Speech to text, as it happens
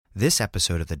This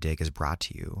episode of The Dig is brought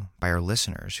to you by our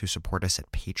listeners who support us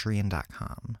at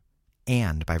patreon.com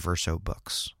and by Verso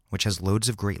Books, which has loads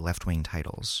of great left-wing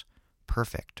titles,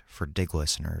 perfect for Dig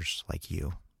listeners like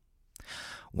you.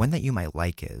 One that you might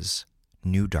like is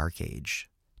New Dark Age,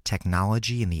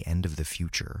 Technology and the End of the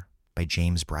Future by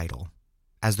James Bridle.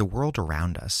 As the world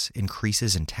around us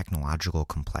increases in technological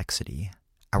complexity,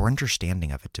 our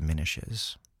understanding of it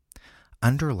diminishes.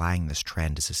 Underlying this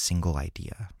trend is a single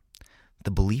idea: the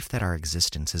belief that our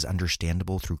existence is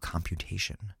understandable through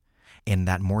computation, and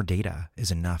that more data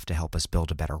is enough to help us build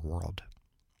a better world.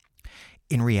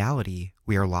 In reality,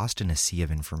 we are lost in a sea of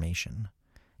information,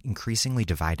 increasingly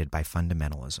divided by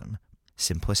fundamentalism,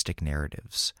 simplistic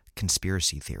narratives,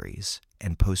 conspiracy theories,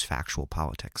 and post-factual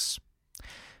politics.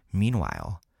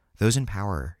 Meanwhile, those in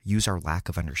power use our lack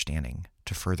of understanding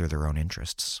to further their own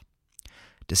interests.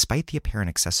 Despite the apparent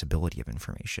accessibility of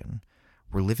information,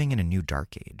 we're living in a new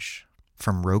dark age.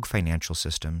 From rogue financial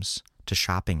systems to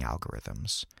shopping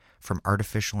algorithms, from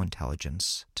artificial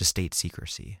intelligence to state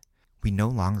secrecy, we no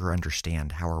longer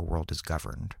understand how our world is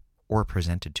governed or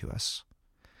presented to us.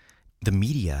 The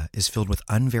media is filled with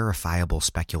unverifiable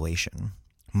speculation,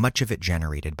 much of it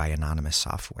generated by anonymous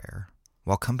software,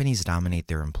 while companies dominate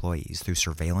their employees through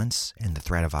surveillance and the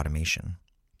threat of automation.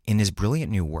 In his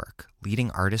brilliant new work, leading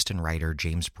artist and writer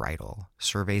James Bridle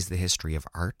surveys the history of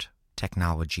art,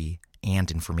 technology,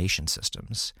 and information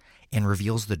systems, and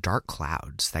reveals the dark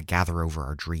clouds that gather over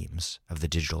our dreams of the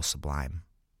digital sublime.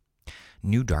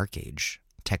 New Dark Age,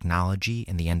 Technology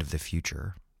and the End of the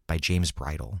Future by James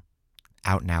Bridle,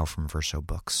 out now from Verso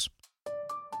Books.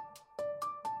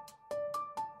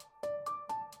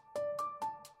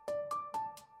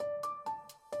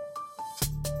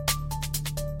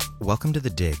 Welcome to The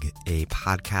Dig, a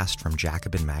podcast from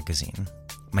Jacobin Magazine.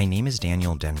 My name is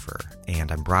Daniel Denver, and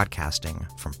I'm broadcasting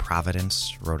from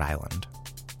Providence, Rhode Island.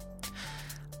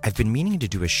 I've been meaning to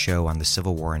do a show on the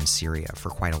civil war in Syria for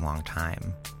quite a long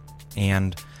time,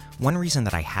 and one reason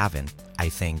that I haven't, I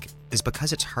think, is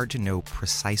because it's hard to know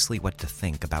precisely what to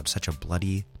think about such a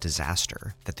bloody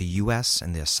disaster that the U.S.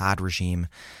 and the Assad regime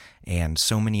and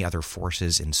so many other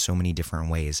forces in so many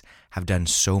different ways have done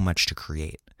so much to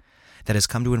create, that has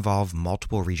come to involve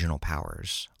multiple regional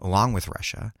powers, along with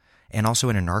Russia, and also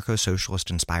an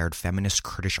anarcho-socialist-inspired feminist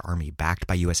Kurdish army backed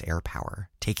by U.S. air power,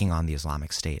 taking on the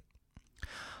Islamic State.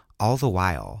 All the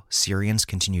while, Syrians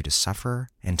continue to suffer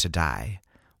and to die,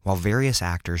 while various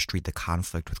actors treat the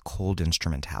conflict with cold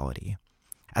instrumentality,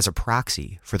 as a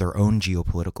proxy for their own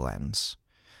geopolitical ends.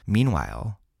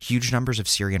 Meanwhile, huge numbers of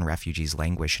Syrian refugees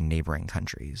languish in neighboring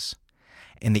countries,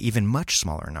 and the even much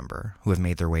smaller number who have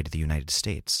made their way to the United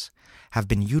States have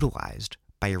been utilized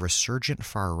by a resurgent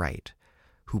far right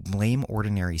who blame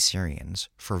ordinary Syrians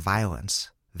for violence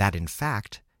that, in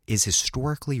fact, is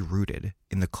historically rooted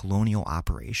in the colonial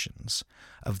operations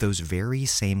of those very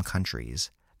same countries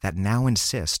that now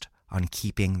insist on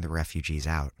keeping the refugees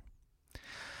out.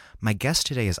 My guest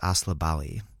today is Asli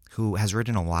Bali, who has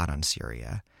written a lot on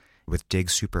Syria, with Dig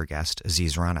super guest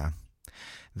Aziz Rana.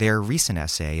 Their recent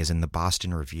essay is in the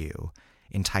Boston Review,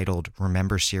 entitled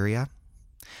Remember Syria?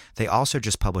 They also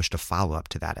just published a follow-up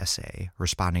to that essay,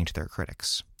 responding to their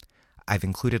critics. I've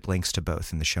included links to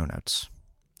both in the show notes.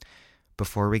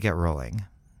 Before we get rolling,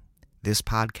 this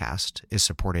podcast is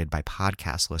supported by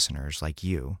podcast listeners like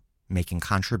you, making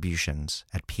contributions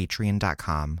at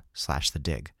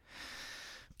patreon.com/thedig.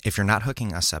 If you're not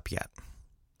hooking us up yet,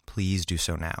 please do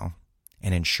so now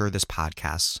and ensure this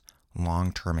podcast's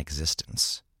long-term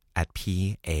existence at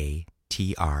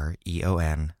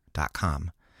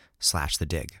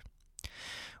patreon.com/thedig.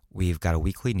 We've got a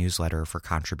weekly newsletter for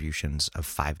contributions of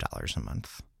 $5 a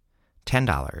month.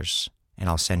 $10, and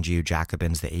I'll send you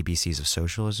Jacobin's The ABCs of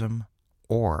Socialism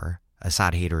or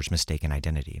Assad Hater's Mistaken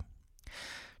Identity.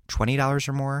 $20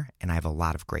 or more, and I have a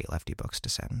lot of great lefty books to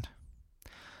send.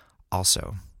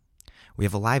 Also, we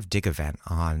have a live Dig event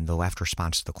on the left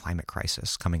response to the climate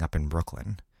crisis coming up in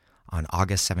Brooklyn on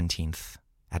August 17th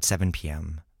at 7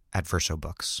 p.m. at Verso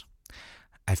Books.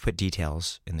 I've put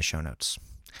details in the show notes.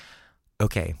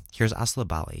 Okay, here's Asli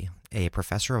Bali, a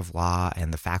professor of law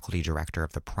and the faculty director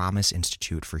of the Promise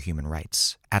Institute for Human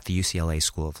Rights at the UCLA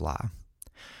School of Law.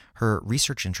 Her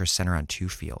research interests center on two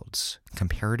fields: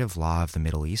 comparative law of the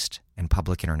Middle East and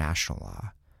public international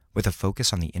law, with a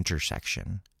focus on the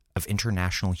intersection of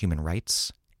international human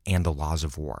rights and the laws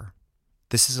of war.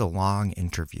 This is a long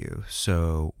interview,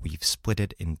 so we've split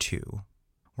it in two.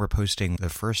 We're posting the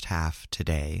first half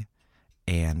today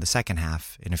and the second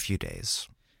half in a few days.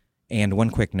 And one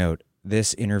quick note,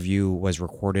 this interview was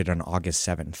recorded on August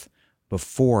 7th,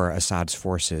 before Assad's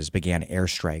forces began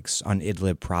airstrikes on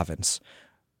Idlib province,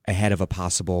 ahead of a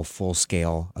possible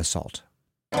full-scale assault.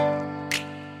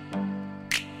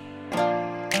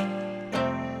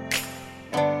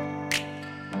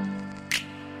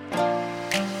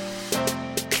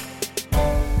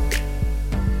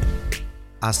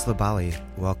 Asli Bali,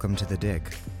 welcome to The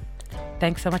Dig.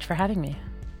 Thanks so much for having me.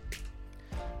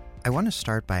 I want to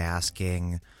start by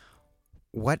asking,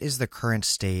 what is the current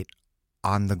state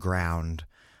on the ground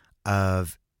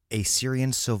of a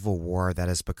Syrian civil war that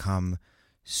has become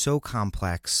so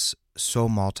complex, so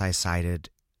multi-sided,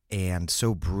 and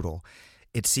so brutal?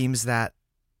 It seems that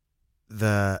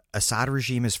the Assad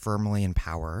regime is firmly in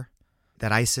power,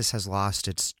 that ISIS has lost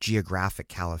its geographic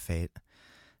caliphate,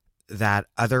 that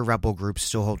other rebel groups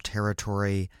still hold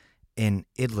territory in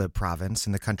Idlib province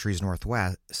in the country's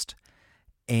northwest,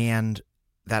 and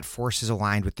that forces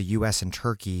aligned with the U.S. and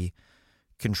Turkey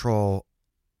control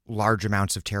large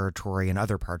amounts of territory in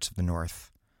other parts of the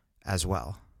north as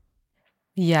well.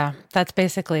 Yeah, that's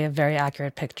basically a very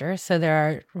accurate picture. So there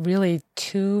are really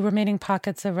two remaining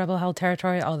pockets of rebel-held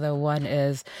territory, although one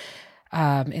is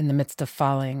in the midst of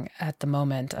falling at the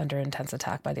moment under intense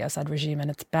attack by the Assad regime and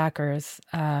its backers,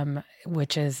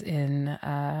 which is in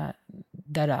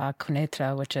Dara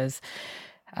Quneitra, which is,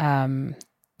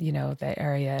 the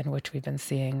area in which we've been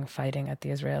seeing fighting at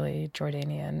the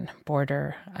Israeli-Jordanian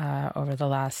border over the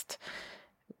last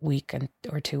week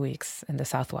or 2 weeks in the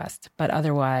southwest. But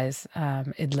otherwise,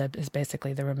 Idlib is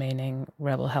basically the remaining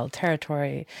rebel-held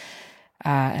territory,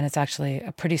 and it's actually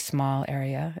a pretty small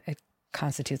area. It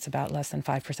constitutes about less than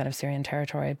 5% of Syrian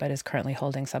territory, but is currently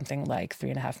holding something like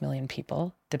 3.5 million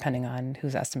people, depending on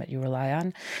whose estimate you rely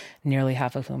on, nearly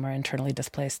half of whom are internally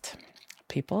displaced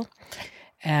people.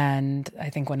 And I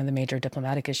think one of the major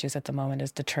diplomatic issues at the moment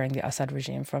is deterring the Assad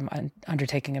regime from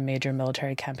undertaking a major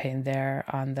military campaign there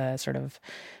on the sort of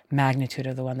magnitude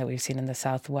of the one that we've seen in the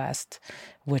southwest,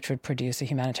 which would produce a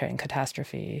humanitarian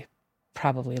catastrophe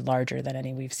probably larger than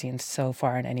any we've seen so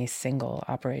far in any single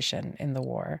operation in the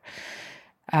war.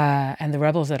 And the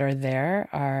rebels that are there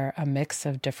are a mix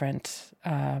of different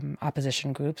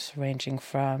opposition groups, ranging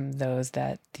from those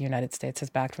that the United States has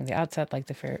backed from the outset, like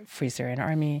the Free Syrian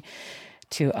Army,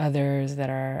 to others that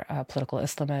are political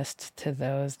Islamists, to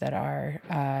those that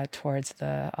are towards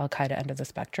the al-Qaeda end of the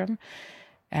spectrum.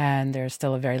 And there's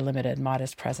still a very limited,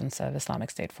 modest presence of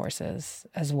Islamic State forces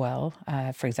as well.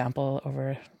 For example,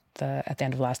 at the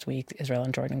end of last week, Israel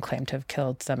and Jordan claimed to have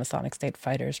killed some Islamic State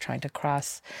fighters trying to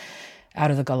cross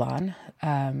out of the Golan.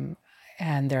 And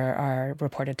there are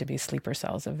reported to be sleeper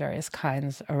cells of various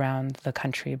kinds around the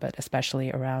country, but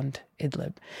especially around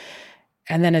Idlib.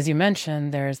 And then, as you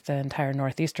mentioned, there's the entire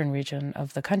northeastern region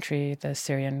of the country, the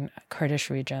Syrian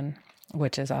Kurdish region,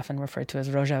 which is often referred to as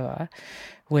Rojava,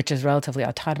 which is relatively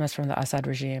autonomous from the Assad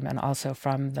regime and also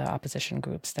from the opposition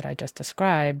groups that I just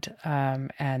described.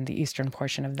 And the eastern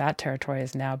portion of that territory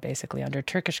is now basically under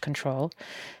Turkish control,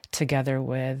 together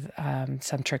with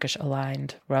some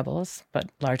Turkish-aligned rebels, but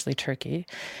largely Turkey.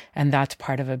 And that's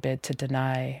part of a bid to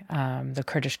deny the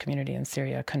Kurdish community in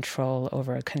Syria control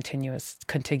over a contiguous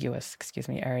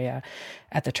area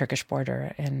at the Turkish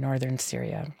border in northern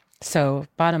Syria. So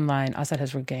bottom line, Assad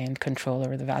has regained control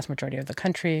over the vast majority of the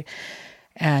country.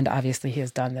 And obviously he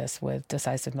has done this with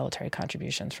decisive military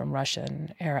contributions from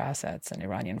Russian air assets and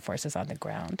Iranian forces on the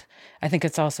ground. I think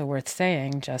it's also worth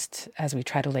saying, just as we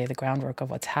try to lay the groundwork of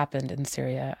what's happened in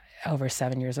Syria over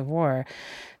 7 years of war,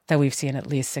 that we've seen at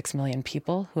least 6 million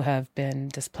people who have been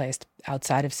displaced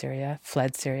outside of Syria,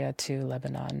 fled Syria to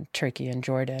Lebanon, Turkey, and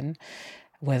Jordan,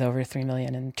 with over 3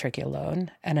 million in Turkey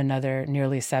alone, and another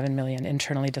nearly 7 million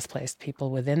internally displaced people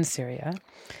within Syria.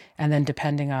 And then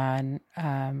depending on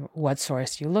what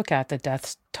source you look at, the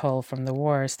death toll from the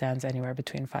war stands anywhere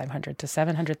between 500 to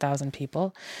 700,000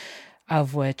 people,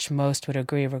 of which most would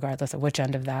agree, regardless of which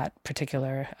end of that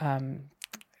particular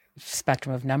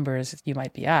spectrum of numbers you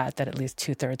might be at, that at least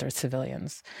 2/3 are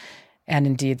civilians. And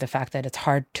indeed, the fact that it's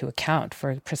hard to account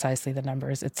for precisely the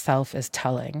numbers itself is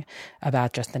telling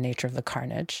about just the nature of the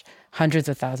carnage. Hundreds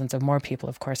of thousands of more people,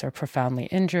 of course, are profoundly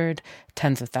injured.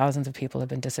 Tens of thousands of people have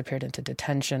been disappeared into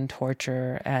detention,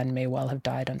 torture, and may well have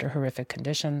died under horrific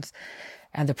conditions.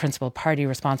 And the principal party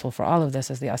responsible for all of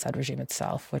this is the Assad regime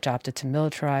itself, which opted to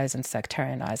militarize and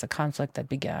sectarianize a conflict that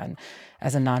began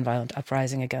as a nonviolent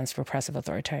uprising against repressive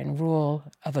authoritarian rule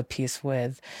of a piece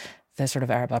with the sort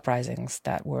of Arab uprisings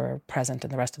that were present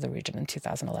in the rest of the region in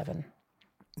 2011.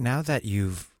 Now that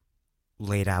you've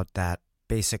laid out that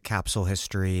basic capsule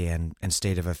history and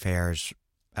state of affairs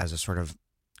as a sort of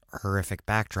horrific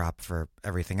backdrop for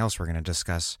everything else we're going to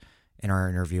discuss in our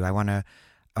interview, I want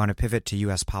to pivot to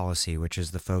U.S. policy, which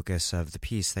is the focus of the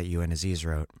piece that you and Aziz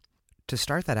wrote. To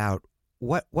start that out,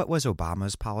 what was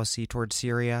Obama's policy towards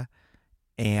Syria,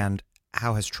 and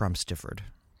how has Trump's differed?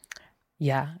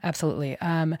 Yeah, absolutely.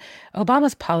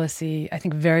 Obama's policy, I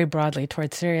think very broadly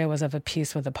towards Syria, was of a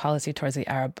piece with the policy towards the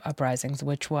Arab uprisings,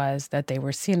 which was that they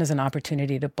were seen as an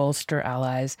opportunity to bolster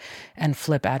allies and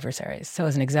flip adversaries. So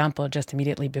as an example, just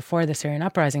immediately before the Syrian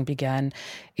uprising began,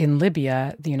 in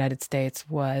Libya, the United States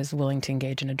was willing to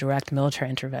engage in a direct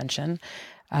military intervention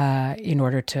in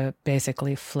order to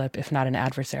basically flip, if not an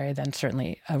adversary, then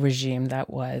certainly a regime that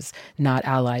was not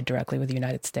allied directly with the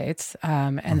United States.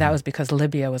 And that was because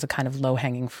Libya was a kind of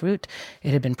low-hanging fruit.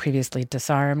 It had been previously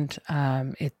disarmed.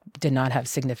 It did not have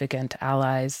significant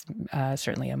allies,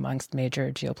 certainly amongst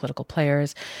major geopolitical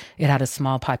players. It had a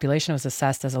small population. It was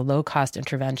assessed as a low-cost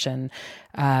intervention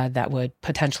that would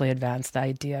potentially advance the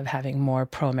idea of having more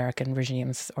pro-American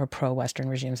regimes or pro-Western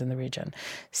regimes in the region.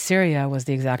 Syria was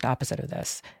the exact opposite of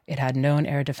this. It had known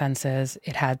air defenses.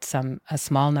 It had a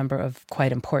small number of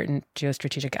quite important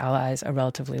geostrategic allies, a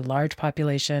relatively large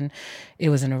population. It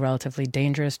was in a relatively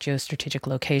dangerous geostrategic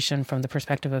location from the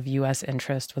perspective of U.S.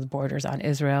 interest, with borders on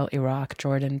Israel, Iraq,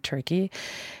 Jordan, Turkey.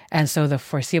 And so the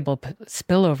foreseeable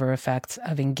spillover effects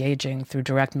of engaging through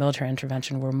direct military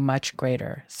intervention were much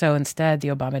greater. So instead, the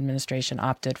Obama administration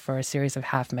opted for a series of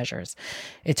half measures.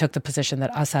 It took the position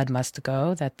that Assad must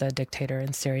go, that the dictator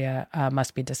in Syria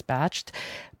must be dispatched.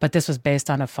 But this was based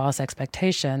on a false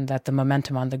expectation that the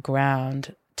momentum on the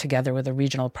ground, together with a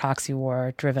regional proxy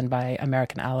war driven by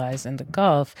American allies in the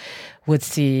Gulf, would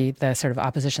see the sort of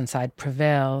opposition side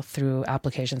prevail through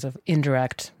applications of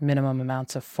indirect minimum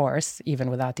amounts of force, even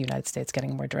without the United States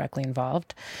getting more directly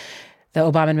involved. The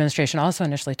Obama administration also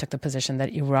initially took the position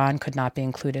that Iran could not be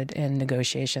included in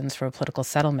negotiations for a political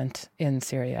settlement in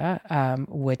Syria,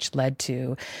 which led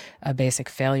to a basic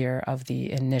failure of the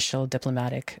initial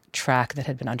diplomatic track that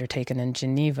had been undertaken in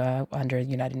Geneva under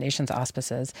United Nations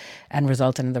auspices, and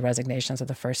resulted in the resignations of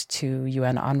the first two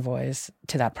UN envoys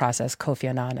to that process, Kofi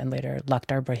Annan and later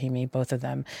Lakhdar Brahimi, both of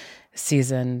them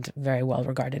seasoned, very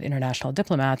well-regarded international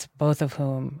diplomats, both of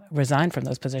whom resigned from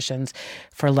those positions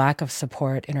for lack of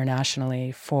support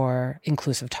internationally for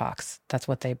inclusive talks. That's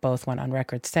what they both went on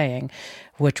record saying,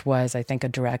 which was, I think, a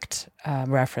direct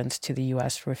reference to the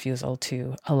U.S. refusal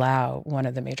to allow one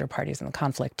of the major parties in the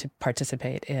conflict to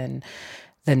participate in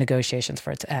the negotiations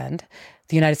for its end.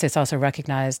 The United States also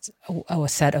recognized a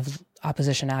set of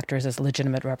opposition actors as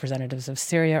legitimate representatives of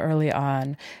Syria early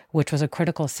on, which was a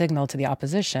critical signal to the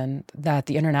opposition that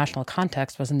the international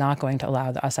context was not going to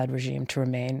allow the Assad regime to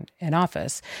remain in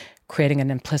office, creating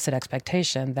an implicit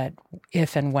expectation that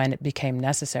if and when it became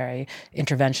necessary,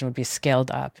 intervention would be scaled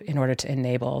up in order to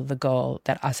enable the goal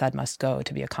that Assad must go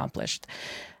to be accomplished.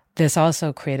 This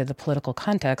also created the political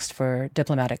context for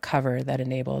diplomatic cover that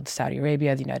enabled Saudi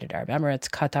Arabia, the United Arab Emirates,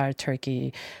 Qatar,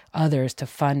 Turkey, others to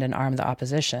fund and arm the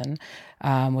opposition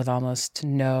with almost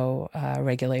no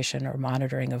regulation or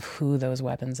monitoring of who those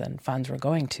weapons and funds were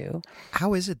going to.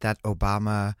 How is it that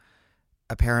Obama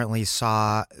apparently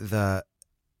saw the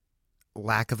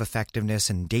lack of effectiveness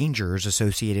and dangers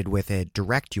associated with a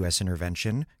direct U.S.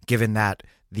 intervention, given that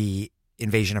the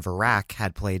invasion of Iraq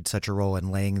had played such a role in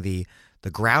laying the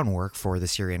groundwork for the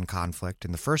Syrian conflict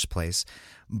in the first place,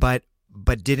 but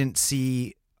didn't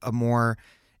see a more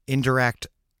indirect,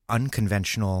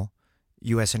 unconventional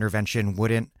U.S. intervention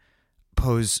wouldn't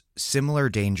pose similar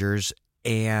dangers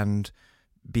and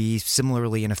be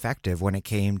similarly ineffective when it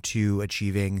came to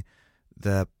achieving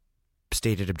the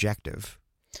stated objective?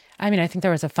 I mean, I think there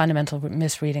was a fundamental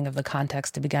misreading of the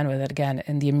context to begin with. Again,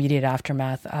 in the immediate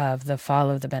aftermath of the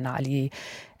fall of the Ben Ali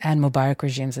and Mubarak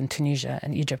regimes in Tunisia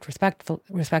and Egypt,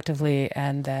 respectively,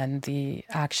 and then the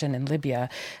action in Libya,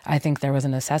 I think there was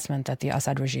an assessment that the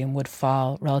Assad regime would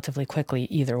fall relatively quickly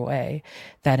either way.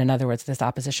 That, in other words, this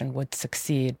opposition would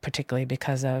succeed, particularly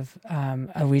because of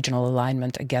a regional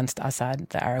alignment against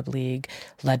Assad, the Arab League,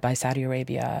 led by Saudi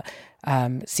Arabia,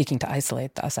 seeking to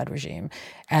isolate the Assad regime.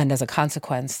 And as a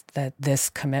consequence, that this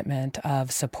commitment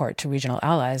of support to regional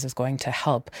allies is going to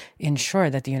help ensure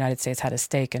that the United States had a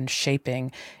stake in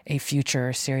shaping a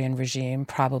future Syrian regime,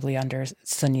 probably under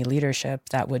Sunni leadership,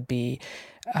 that would be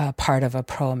part of a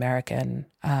pro-American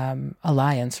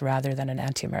alliance rather than an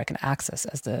anti-American axis,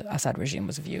 as the Assad regime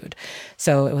was viewed.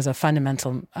 So it was a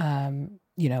fundamental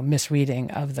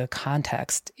misreading of the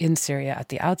context in Syria at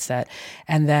the outset,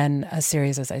 and then a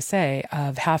series, as I say,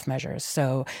 of half measures.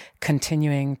 So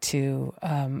continuing to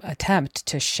attempt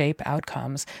to shape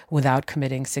outcomes without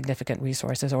committing significant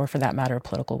resources or, for that matter,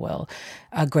 political will.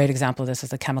 A great example of this is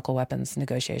the chemical weapons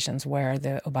negotiations, where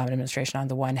the Obama administration, on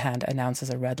the one hand, announces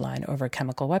a red line over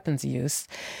chemical weapons use,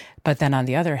 but then on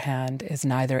the other hand is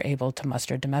neither able to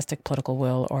muster domestic political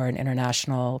will or an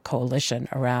international coalition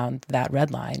around that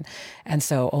red line. And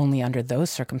so only under those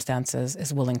circumstances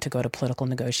is willing to go to political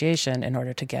negotiation in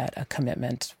order to get a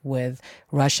commitment with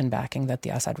Russian backing that the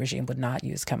Assad regime would not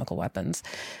use chemical weapons.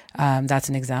 That's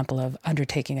an example of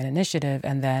undertaking an initiative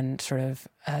and then sort of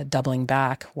doubling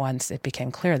back once it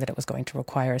became clear that it was going to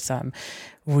require some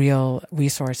real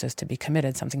resources to be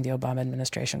committed, something the Obama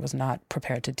administration was not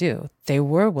prepared to do. They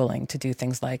were willing to do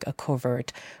things like a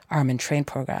covert arm and train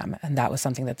program, and that was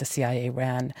something that the CIA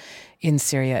ran in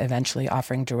Syria, eventually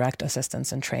offering direct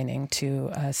assistance and training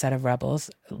to a set of rebels,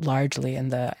 largely in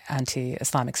the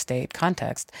anti-Islamic State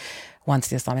context. Once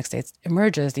the Islamic State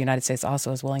emerges, the United States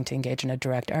also is willing to engage in a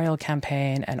direct aerial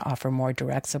campaign and offer more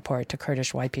direct support to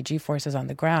Kurdish YPG forces on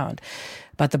the ground.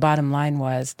 But the bottom line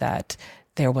was that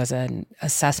there was an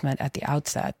assessment at the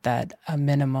outset that a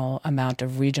minimal amount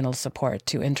of regional support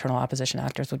to internal opposition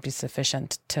actors would be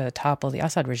sufficient to topple the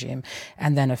Assad regime,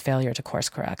 and then a failure to course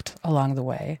correct along the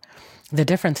way. The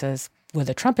differences with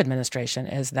the Trump administration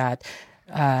is that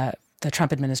the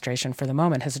Trump administration, for the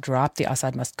moment, has dropped the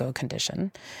Assad must go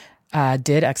condition,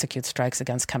 did execute strikes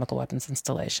against chemical weapons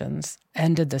installations,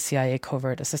 ended the CIA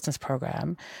covert assistance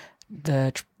program.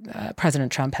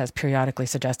 President Trump has periodically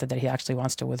suggested that he actually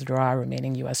wants to withdraw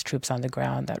remaining U.S. troops on the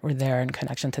ground that were there in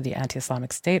connection to the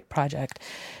anti-Islamic State project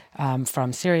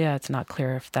from Syria. It's not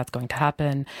clear if that's going to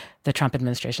happen. The Trump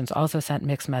administration's also sent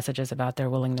mixed messages about their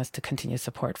willingness to continue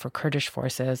support for Kurdish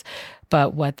forces.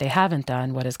 But what they haven't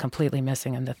done, what is completely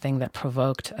missing, and the thing that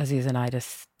provoked Aziz and I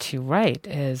to write,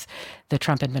 is the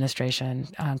Trump administration,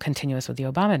 continuous with the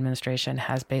Obama administration,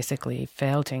 has basically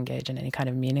failed to engage in any kind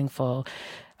of meaningful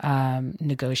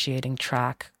negotiating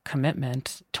track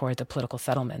commitment toward the political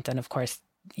settlement. And of course,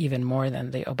 even more than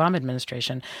the Obama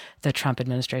administration, the Trump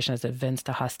administration has evinced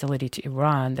a hostility to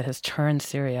Iran that has turned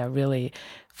Syria, really,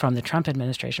 from the Trump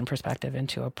administration perspective,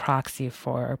 into a proxy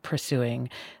for pursuing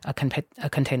a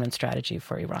containment strategy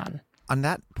for Iran. On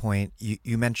that point,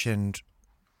 you mentioned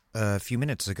a few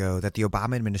minutes ago that the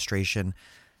Obama administration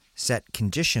set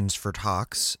conditions for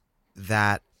talks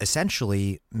that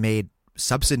essentially made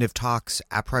substantive talks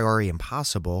a priori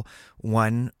impossible.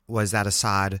 One was that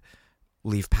Assad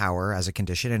leave power as a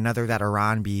condition, another that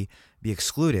Iran be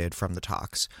excluded from the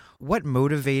talks. What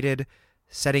motivated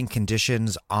setting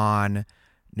conditions on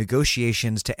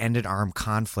negotiations to end an armed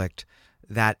conflict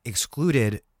that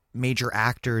excluded major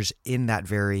actors in that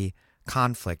very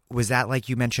conflict? Was that, like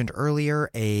you mentioned earlier,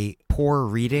 a poor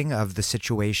reading of the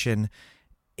situation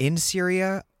in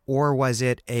Syria, or was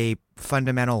it a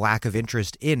fundamental lack of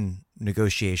interest in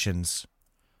negotiations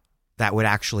that would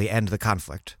actually end the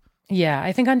conflict? Yeah,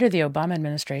 I think under the Obama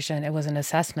administration, it was an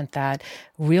assessment that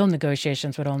real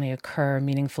negotiations would only occur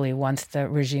meaningfully once the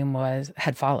regime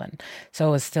had fallen. So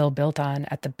it was still built on,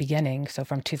 at the beginning, so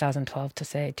from 2012 to,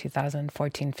 say,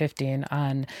 2014-15,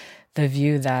 on the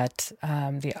view that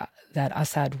that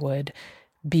Assad would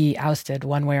be ousted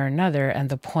one way or another, and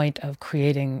the point of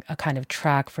creating a kind of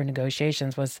track for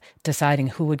negotiations was deciding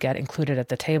who would get included at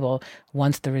the table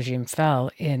once the regime fell,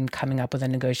 in coming up with a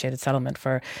negotiated settlement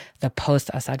for the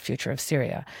post-Assad future of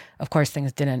Syria. Of course,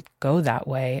 things didn't go that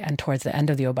way, and towards the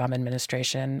end of the Obama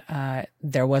administration,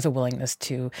 there was a willingness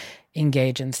to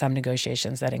engage in some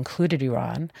negotiations that included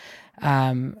Iran.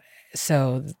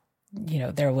 So,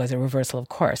 there was a reversal of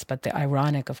course, but the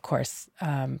ironic, of course,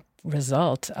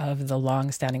 result of the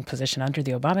long-standing position under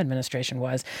the Obama administration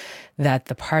was that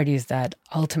the parties that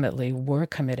ultimately were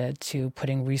committed to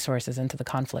putting resources into the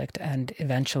conflict and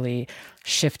eventually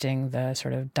shifting the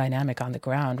sort of dynamic on the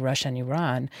ground, Russia and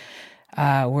Iran,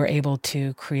 were able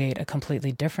to create a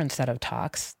completely different set of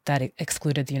talks that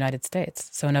excluded the United States.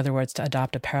 So in other words, to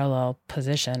adopt a parallel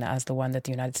position as the one that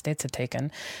the United States had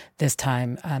taken, this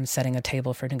time setting a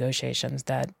table for negotiations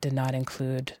that did not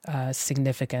include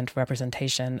significant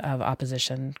representation of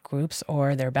opposition groups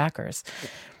or their backers.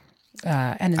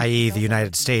 I.e. the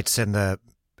United States and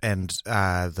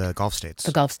the Gulf states.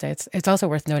 The Gulf states. It's also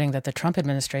worth noting that the Trump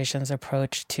administration's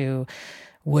approach to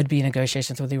would-be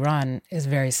negotiations with Iran is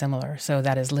very similar. So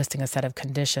that is listing a set of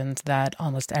conditions that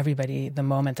almost everybody, the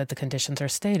moment that the conditions are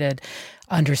stated,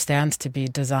 understands to be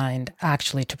designed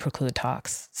actually to preclude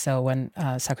talks. So when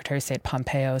Secretary of State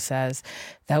Pompeo says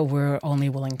that we're only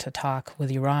willing to talk with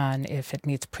Iran if it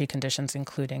meets preconditions,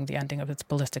 including the ending of its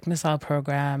ballistic missile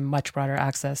program, much broader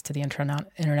access to the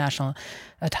International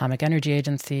Atomic Energy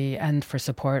Agency, and for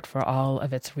support for all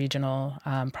of its regional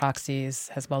proxies,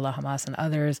 Hezbollah, Hamas, and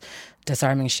others,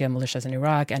 disarming Shia militias in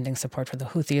Iraq, ending support for the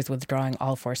Houthis, withdrawing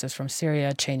all forces from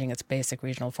Syria, changing its basic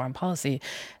regional foreign policy.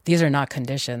 These are not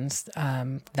conditions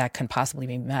that can possibly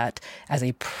be met as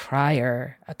a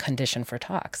prior condition for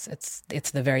talks.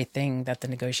 It's the very thing that the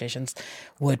negotiations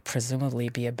would presumably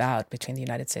be about between the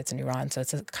United States and Iran. So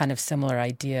it's a kind of similar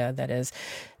idea, that is,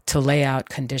 to lay out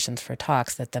conditions for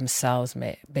talks that themselves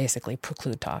may basically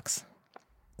preclude talks.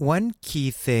 One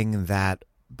key thing that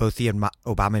both the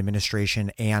Obama administration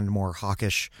and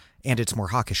its more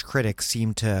hawkish critics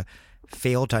seem to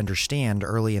fail to understand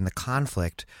early in the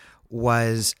conflict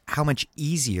was how much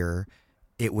easier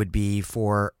it would be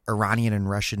for Iranian and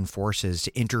Russian forces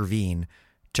to intervene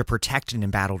to protect an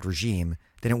embattled regime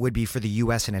than it would be for the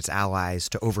U.S. and its allies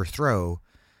to overthrow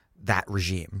that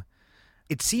regime.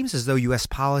 It seems as though U.S.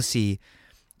 policy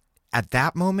at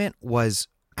that moment was,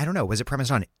 I don't know, was it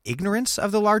premised on ignorance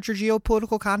of the larger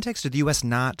geopolitical context? Did the U.S.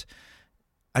 not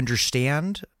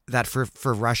understand that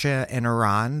for Russia and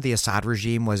Iran, the Assad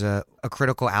regime was a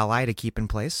critical ally to keep in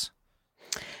place?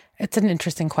 It's an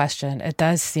interesting question. It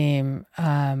does seem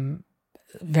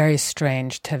very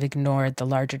strange to have ignored the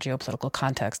larger geopolitical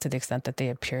context to the extent that they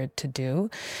appeared to do,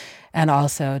 and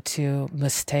also to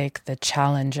mistake the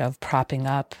challenge of propping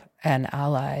up an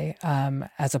ally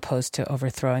as opposed to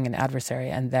overthrowing an adversary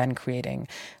and then creating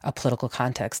a political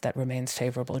context that remains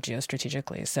favorable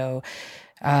geostrategically. So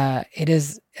it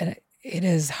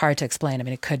is hard to explain. I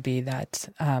mean, it could be that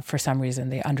for some reason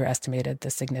they underestimated the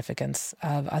significance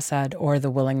of Assad or the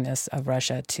willingness of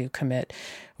Russia to commit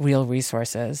real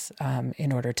resources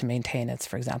in order to maintain its,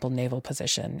 for example, naval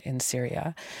position in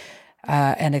Syria.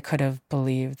 And it could have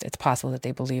believed, it's possible that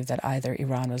they believed that either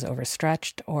Iran was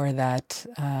overstretched or that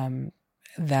a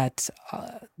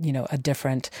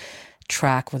different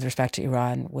track with respect to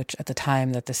Iran, which at the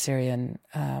time that the Syrian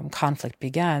conflict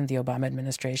began, the Obama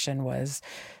administration was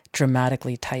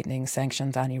dramatically tightening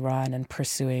sanctions on Iran and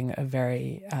pursuing a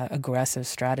very aggressive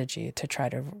strategy to try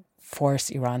to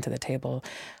force Iran to the table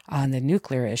on the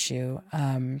nuclear issue,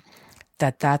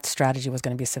 that strategy was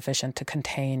going to be sufficient to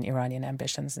contain Iranian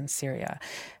ambitions in Syria.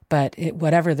 But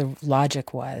whatever the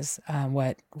logic was,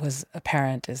 what was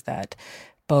apparent is that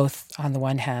both, on the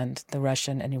one hand, the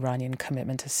Russian and Iranian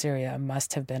commitment to Syria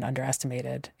must have been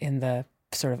underestimated in the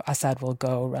sort of Assad will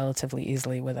go relatively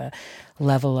easily with a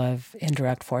level of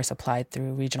indirect force applied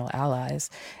through regional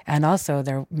allies. And also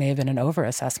there may have been an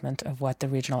overassessment of what the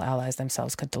regional allies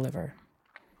themselves could deliver.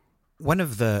 One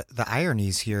of the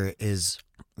ironies here is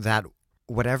that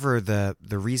whatever the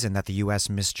reason that the U.S.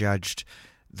 misjudged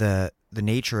the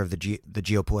nature of the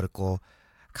geopolitical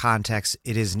context,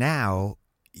 it is now,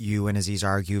 you and Aziz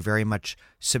argue, very much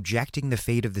subjecting the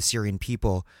fate of the Syrian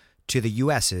people to the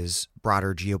U.S.'s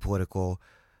broader geopolitical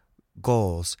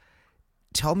goals.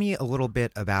 Tell me a little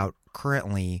bit about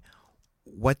currently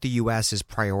what the U.S. is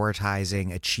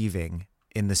prioritizing achieving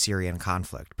in the Syrian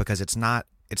conflict, because it's not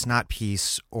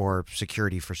peace or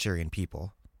security for Syrian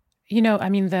people.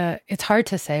 It's hard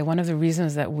to say. One of the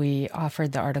reasons that we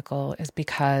offered the article is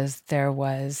because there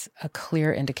was a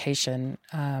clear indication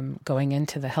going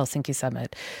into the Helsinki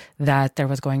summit that there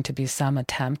was going to be some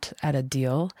attempt at a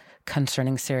deal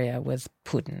concerning Syria with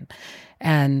Putin.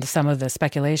 And some of the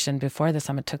speculation before the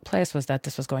summit took place was that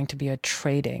this was going to be a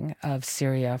trading of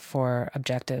Syria for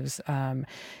objectives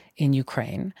in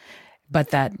Ukraine.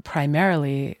 But that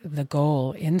primarily the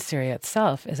goal in Syria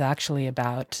itself is actually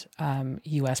about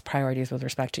U.S. priorities with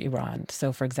respect to Iran.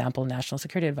 So, for example, National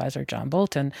Security Advisor John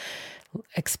Bolton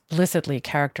explicitly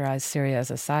characterized Syria as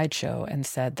a sideshow and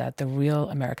said that the real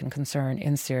American concern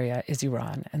in Syria is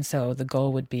Iran. And so the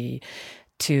goal would be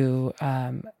to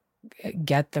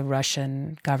get the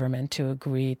Russian government to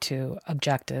agree to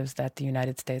objectives that the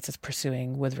United States is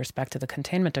pursuing with respect to the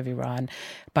containment of Iran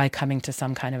by coming to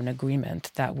some kind of an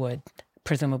agreement that would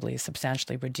presumably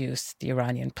substantially reduce the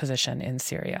Iranian position in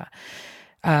Syria.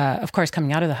 Of course,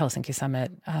 coming out of the Helsinki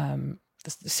summit,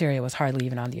 Syria was hardly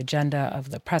even on the agenda of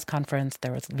the press conference.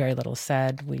 There was very little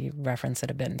said. We reference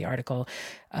it a bit in the article.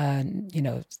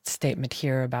 Statement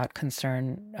here about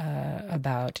concern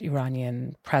about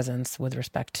Iranian presence with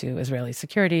respect to Israeli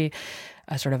security,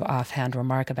 a sort of offhand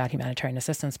remark about humanitarian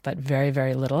assistance, but very,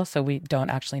 very little. So we don't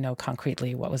actually know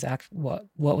concretely what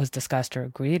was discussed or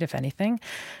agreed, if anything.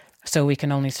 So we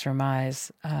can only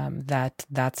surmise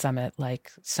that summit,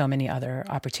 like so many other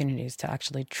opportunities to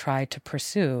actually try to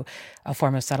pursue a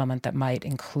form of settlement that might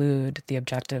include the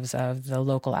objectives of the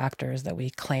local actors that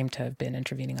we claim to have been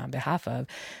intervening on behalf of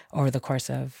over the course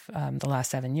of the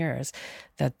last 7 years,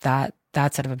 that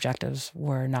set of objectives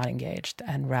were not engaged.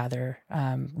 And rather,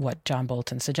 what John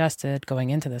Bolton suggested going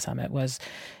into the summit was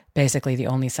basically the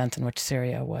only sense in which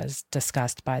Syria was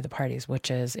discussed by the parties,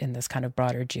 which is in this kind of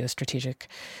broader geostrategic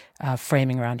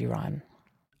framing around Iran.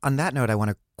 On that note, I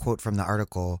want to quote from the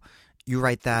article. You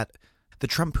write that the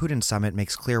Trump-Putin summit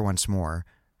makes clear once more,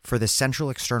 for the central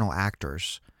external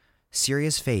actors,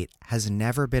 Syria's fate has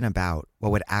never been about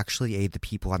what would actually aid the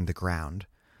people on the ground,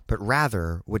 but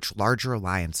rather which larger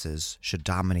alliances should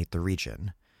dominate the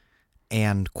region.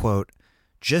 And, quote,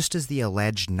 just as the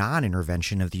alleged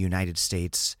non-intervention of the United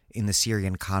States in the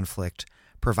Syrian conflict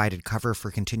provided cover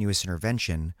for continuous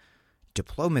intervention,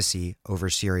 diplomacy over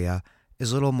Syria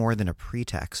is little more than a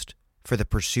pretext for the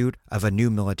pursuit of a new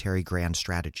military grand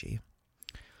strategy.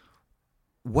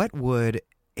 What would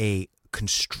a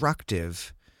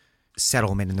constructive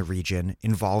settlement in the region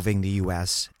involving the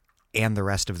U.S. and the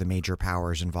rest of the major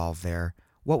powers involved there,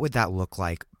 what would that look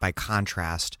like by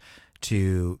contrast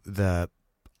to the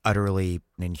utterly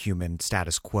inhuman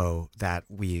status quo that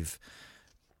we've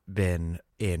been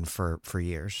in for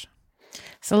years?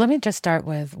 So let me just start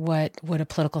with what would a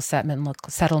political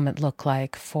settlement look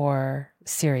like for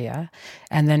Syria,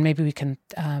 and then maybe we can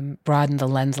broaden the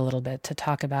lens a little bit to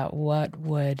talk about what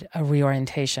would a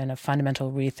reorientation, a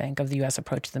fundamental rethink of the U.S.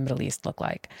 approach to the Middle East look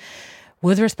like.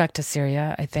 With respect to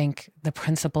Syria, I think the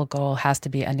principal goal has to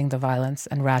be ending the violence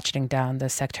and ratcheting down the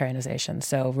sectarianization.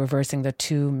 So reversing the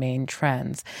two main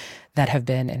trends that have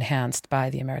been enhanced by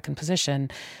the American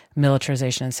position,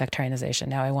 militarization and sectarianization.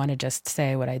 Now, I want to just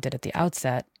say what I did at the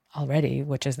outset already,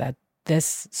 which is that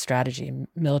this strategy,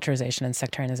 militarization and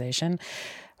sectarianization,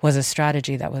 was a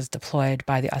strategy that was deployed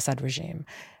by the Assad regime.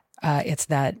 It's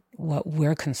that what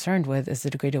we're concerned with is the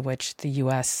degree to which the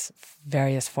U.S.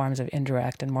 various forms of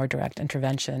indirect and more direct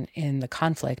intervention in the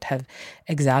conflict have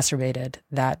exacerbated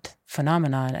that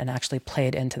phenomenon and actually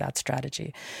played into that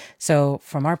strategy. So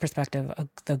from our perspective,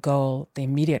 the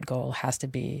immediate goal has to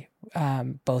be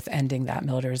both ending that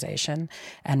militarization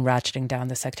and ratcheting down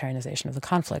the sectarianization of the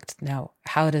conflict. Now,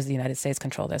 how does the United States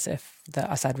control this if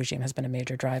the Assad regime has been a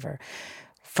major driver?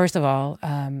 First of all,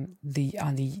 on the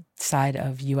side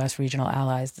of U.S. regional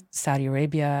allies, Saudi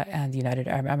Arabia and the United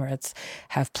Arab Emirates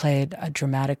have played a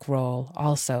dramatic role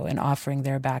also in offering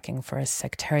their backing for a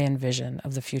sectarian vision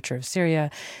of the future of Syria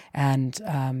and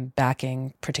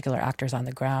backing particular actors on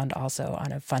the ground also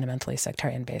on a fundamentally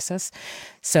sectarian basis.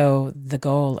 So the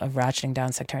goal of ratcheting down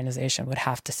sectarianization would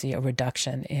have to see a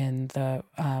reduction in the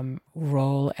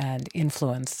role and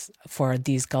influence for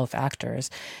these Gulf actors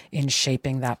in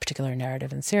shaping that particular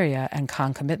narrative in Syria, and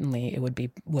concomitantly, it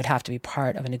would have to be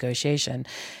part of a negotiation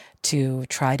to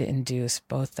try to induce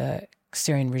both the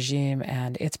Syrian regime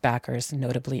and its backers,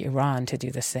 notably Iran, to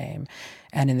do the same.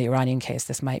 And in the Iranian case,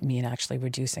 this might mean actually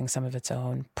reducing some of its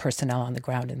own personnel on the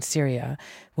ground in Syria,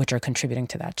 which are contributing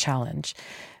to that challenge.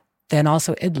 Then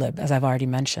also Idlib, as I've already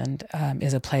mentioned,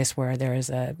 is a place where there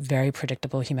is a very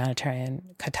predictable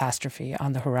humanitarian catastrophe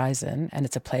on the horizon, and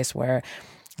it's a place where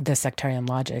the sectarian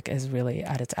logic is really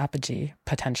at its apogee,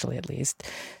 potentially at least.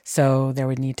 So there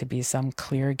would need to be some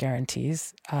clear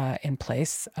guarantees in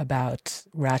place about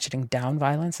ratcheting down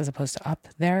violence as opposed to up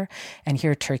there. And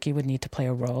here Turkey would need to play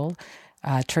a role.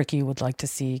 Turkey would like to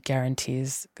see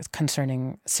guarantees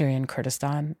concerning Syrian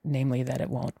Kurdistan, namely that it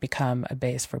won't become a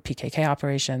base for PKK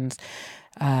operations,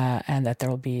 and that there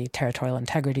will be territorial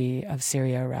integrity of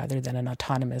Syria rather than an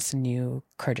autonomous new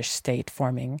Kurdish state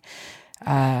forming.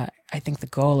 I think the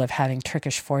goal of having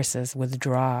Turkish forces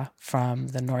withdraw from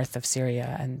the north of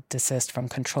Syria and desist from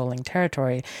controlling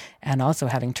territory, and also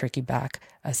having Turkey back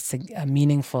a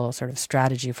meaningful sort of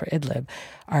strategy for Idlib,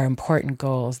 are important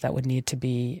goals that would need to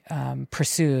be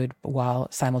pursued while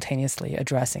simultaneously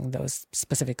addressing those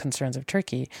specific concerns of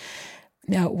Turkey.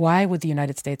 Now, why would the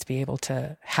United States be able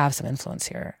to have some influence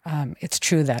here? It's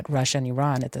true that Russia and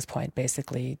Iran at this point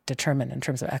basically determine, in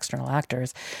terms of external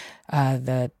actors,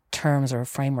 the terms or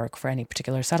framework for any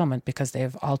particular settlement because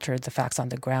they've altered the facts on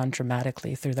the ground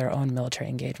dramatically through their own military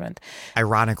engagement.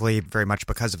 Ironically, very much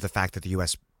because of the fact that the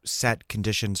U.S. set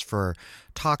conditions for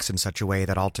talks in such a way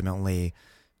that ultimately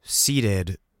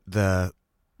ceded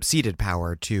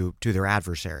power to their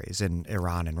adversaries in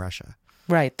Iran and Russia.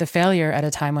 Right. The failure at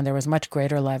a time when there was much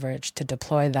greater leverage to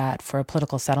deploy that for a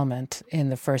political settlement in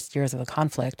the first years of the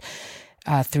conflict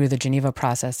through the Geneva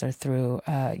process or through,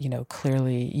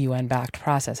 clearly UN-backed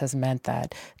process has meant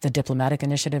that the diplomatic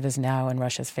initiative is now in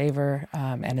Russia's favor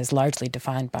and is largely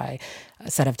defined by a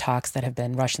set of talks that have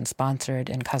been Russian-sponsored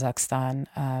in Kazakhstan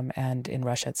and in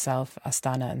Russia itself,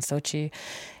 Astana and Sochi.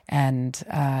 And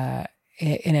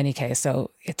in any case,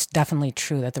 so it's definitely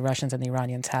true that the Russians and the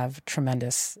Iranians have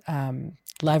tremendous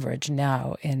leverage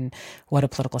now in what a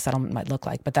political settlement might look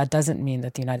like. But that doesn't mean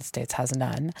that the United States has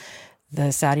none.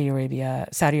 The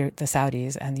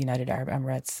Saudis and the United Arab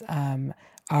Emirates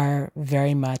are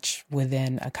very much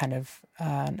within a kind of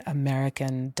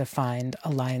American-defined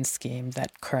alliance scheme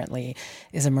that currently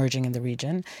is emerging in the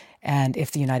region. And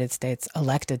if the United States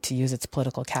elected to use its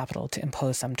political capital to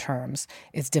impose some terms,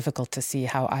 it's difficult to see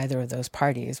how either of those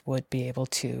parties would be able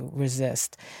to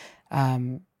resist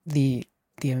the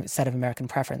set of American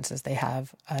preferences. They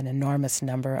have an enormous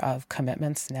number of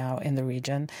commitments now in the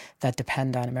region that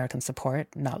depend on American support,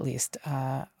 not least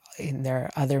in their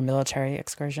other military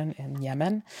excursion in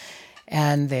Yemen.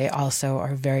 And they also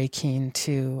are very keen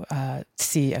to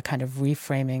see a kind of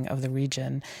reframing of the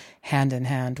region hand in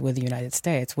hand with the United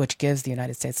States, which gives the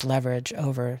United States leverage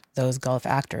over those Gulf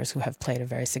actors who have played a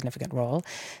very significant role.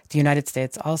 The United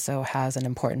States also has an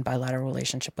important bilateral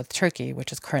relationship with Turkey,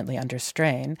 which is currently under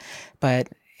strain, but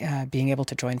being able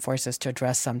to join forces to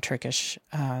address some Turkish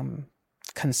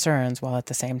concerns while at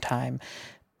the same time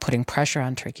putting pressure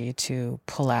on Turkey to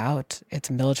pull out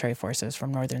its military forces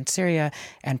from northern Syria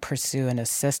and pursue and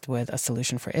assist with a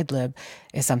solution for Idlib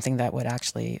is something that would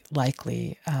actually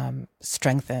likely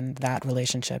strengthen that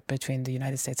relationship between the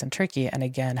United States and Turkey and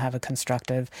again have a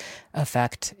constructive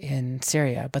effect in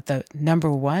Syria. But the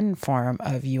number one form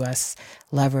of U.S.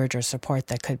 leverage or support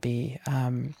that could be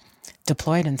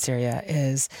deployed in Syria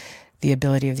is the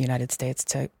ability of the United States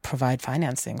to provide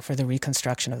financing for the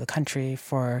reconstruction of the country,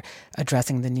 for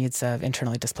addressing the needs of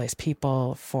internally displaced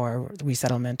people, for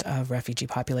resettlement of refugee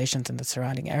populations in the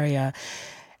surrounding area.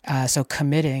 So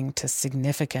committing to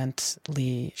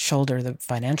significantly shoulder the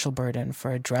financial burden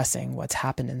for addressing what's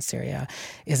happened in Syria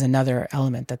is another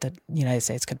element that the United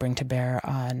States could bring to bear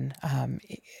on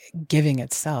giving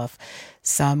itself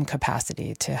some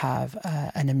capacity to have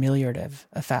an ameliorative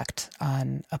effect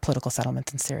on a political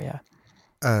settlement in Syria.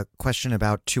 A question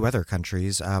about two other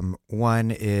countries. One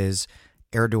is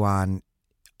Erdogan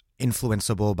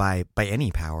influenceable by any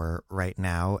power right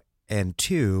now? And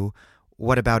two,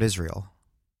 what about Israel?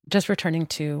 Just returning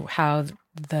to how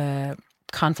the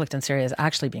conflict in Syria is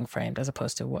actually being framed as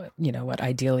opposed to what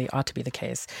ideally ought to be the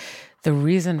case. The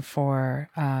reason for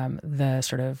the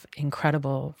sort of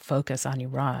incredible focus on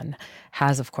Iran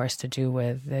has, of course, to do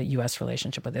with the U.S.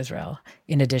 relationship with Israel,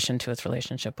 in addition to its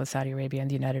relationship with Saudi Arabia and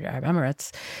the United Arab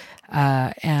Emirates.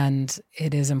 And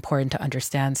it is important to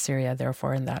understand Syria,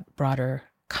 therefore, in that broader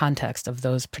context of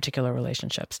those particular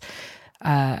relationships.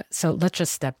 So let's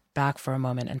just step back for a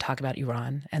moment and talk about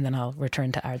Iran, and then I'll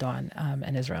return to Erdogan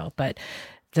and Israel. But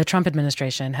the Trump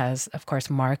administration has, of course,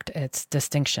 marked its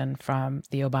distinction from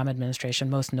the Obama administration,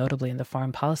 most notably in the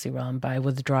foreign policy realm, by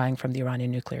withdrawing from the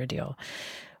Iranian nuclear deal,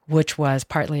 which was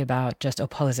partly about just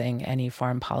opposing any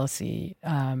foreign policy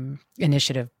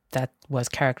initiative that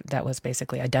was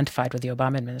basically identified with the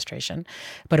Obama administration.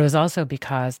 But it was also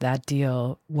because that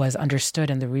deal was understood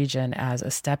in the region as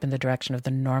a step in the direction of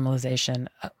the normalization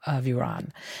of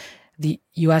Iran. The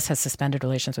U.S. has suspended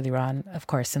relations with Iran, of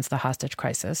course, since the hostage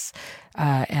crisis.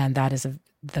 And that is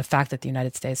the fact that the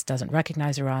United States doesn't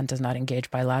recognize Iran, does not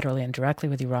engage bilaterally and directly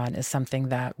with Iran, is something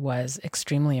that was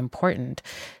extremely important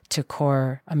to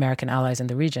core American allies in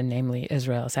the region, namely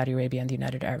Israel, Saudi Arabia, and the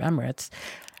United Arab Emirates.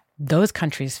 Those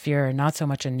countries fear not so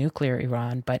much a nuclear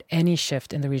Iran, but any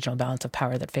shift in the regional balance of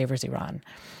power that favors Iran.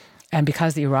 And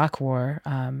because the Iraq War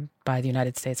by the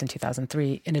United States in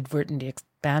 2003 inadvertently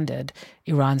expanded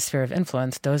Iran's sphere of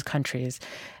influence, those countries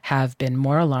have been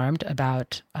more alarmed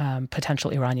about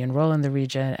potential Iranian role in the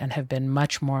region and have been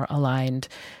much more aligned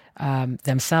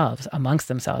amongst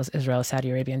themselves, Israel, Saudi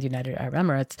Arabia, and the United Arab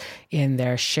Emirates, in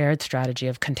their shared strategy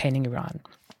of containing Iran.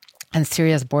 And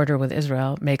Syria's border with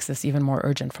Israel makes this even more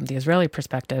urgent from the Israeli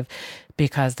perspective,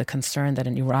 because the concern that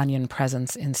an Iranian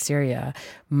presence in Syria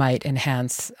might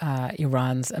enhance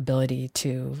Iran's ability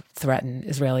to threaten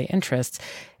Israeli interests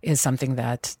is something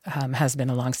that has been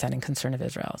a longstanding concern of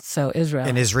Israel. So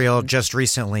Israel just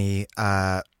recently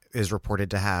is reported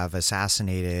to have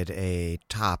assassinated a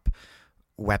top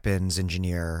weapons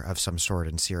engineer of some sort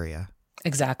in Syria.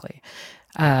 Exactly.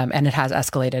 And it has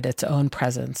escalated its own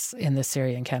presence in the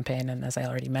Syrian campaign. And as I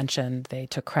already mentioned, they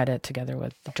took credit together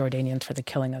with the Jordanians for the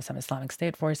killing of some Islamic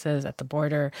State forces at the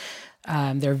border.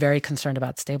 They're very concerned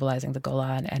about stabilizing the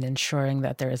Golan and ensuring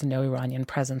that there is no Iranian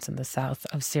presence in the south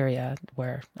of Syria,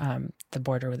 where the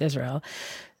border with Israel.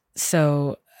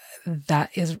 So that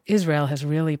Israel has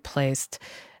really placed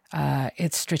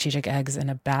its strategic eggs in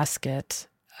a basket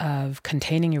of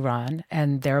containing Iran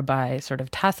and thereby sort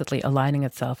of tacitly aligning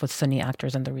itself with Sunni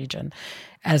actors in the region.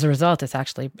 As a result, it's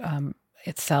actually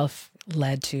itself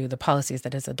led to the policies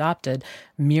that it's adopted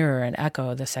mirror and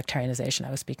echo the sectarianization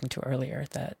I was speaking to earlier,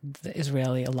 the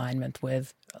Israeli alignment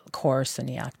with core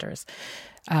Sunni actors.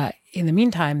 In the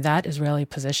meantime, that Israeli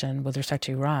position with respect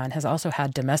to Iran has also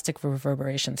had domestic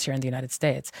reverberations here in the United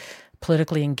States.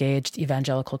 Politically engaged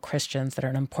evangelical Christians that are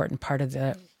an important part of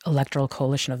the electoral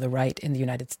coalition of the right in the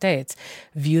United States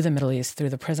view the Middle East through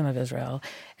the prism of Israel.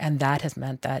 And that has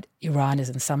meant that Iran is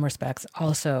in some respects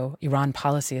also, Iran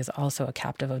policy is also a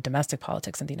captive of domestic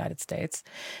politics in the United States.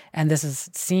 And this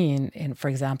is seen in, for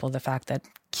example, the fact that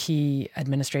key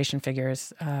administration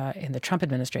figures in the Trump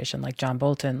administration, like John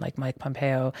Bolton, like Mike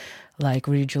Pompeo, like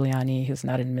Rudy Giuliani, who's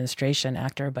not an administration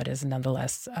actor, but is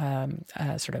nonetheless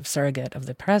a sort of surrogate of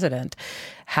the president,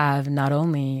 have not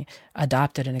only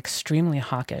adopted an extremely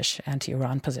hawkish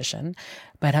anti-Iran position,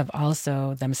 but have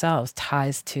also themselves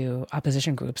ties to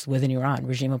opposition groups within Iran,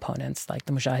 regime opponents like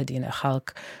the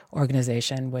Mujahideen-e-Khalq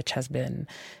organization, which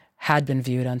had been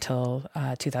viewed until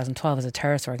 2012 as a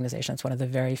terrorist organization. It's one of the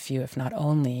very few, if not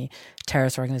only,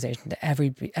 terrorist organizations to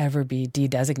ever be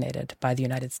de-designated by the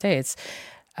United States,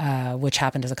 which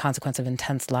happened as a consequence of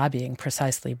intense lobbying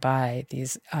precisely by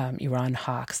these Iran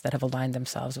hawks that have aligned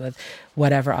themselves with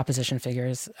whatever opposition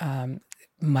figures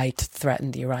might threaten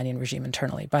the Iranian regime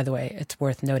internally. By the way, it's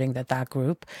worth noting that that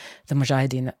group, the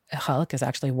Mujahideen-e-Khalq, is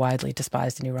actually widely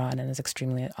despised in Iran and is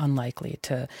extremely unlikely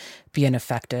to be an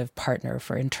effective partner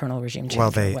for internal regime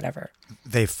change or whatever.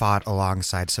 They fought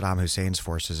alongside Saddam Hussein's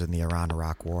forces in the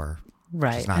Iran-Iraq War.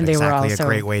 Right. It's not and they exactly were also a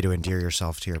great way to endear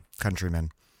yourself to your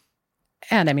countrymen.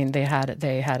 And I mean, they had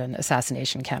an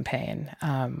assassination campaign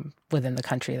within the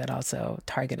country that also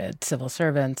targeted civil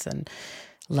servants and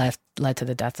led to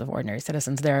the deaths of ordinary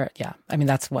citizens there. Yeah, I mean,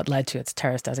 that's what led to its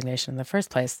terrorist designation in the first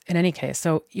place. In any case,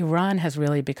 so Iran has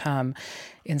really become,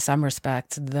 in some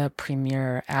respects, the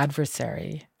premier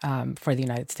adversary for the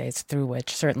United States, through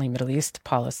which certainly Middle East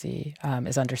policy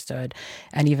is understood,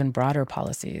 and even broader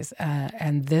policies.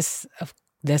 And this,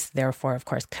 therefore, of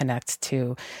course, connects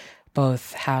to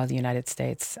both how the United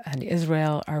States and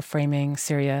Israel are framing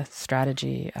Syria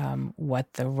strategy,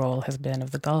 what the role has been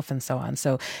of the Gulf, and so on.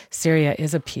 So Syria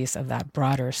is a piece of that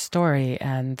broader story,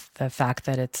 and the fact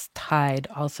that it's tied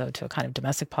also to a kind of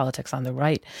domestic politics on the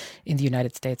right in the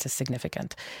United States is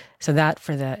significant. So that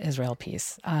for the Israel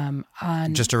piece.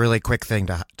 Just a really quick thing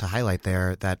to highlight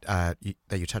there that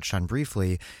you touched on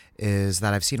briefly is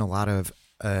that I've seen a lot of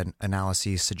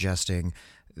analyses suggesting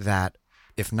that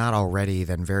if not already,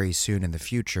 then very soon in the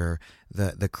future,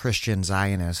 the Christian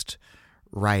Zionist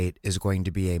right is going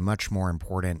to be a much more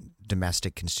important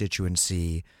domestic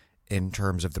constituency in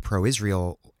terms of the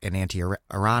pro-Israel and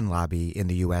anti-Iran lobby in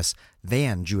the U.S.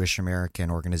 than Jewish American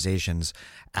organizations,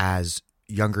 as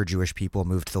younger Jewish people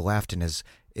move to the left and as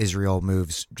Israel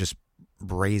moves just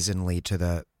brazenly to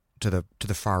the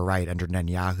far right under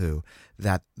Netanyahu,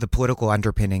 that the political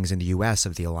underpinnings in the U.S.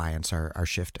 of the alliance are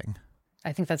shifting.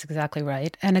 I think that's exactly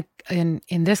right. And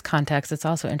in this context, it's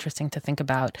also interesting to think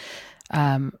about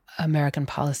American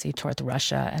policy towards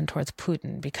Russia and towards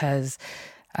Putin, because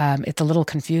it's a little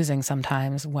confusing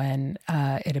sometimes when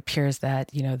it appears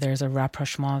that, there's a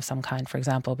rapprochement of some kind, for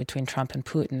example, between Trump and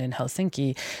Putin in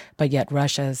Helsinki, but yet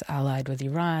Russia is allied with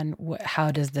Iran. How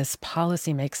does this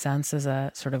policy make sense as a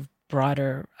sort of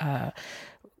broader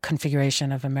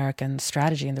configuration of American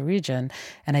strategy in the region?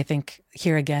 And I think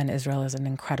here again, Israel is an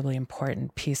incredibly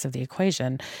important piece of the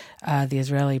equation. The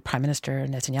Israeli Prime Minister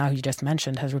Netanyahu, you just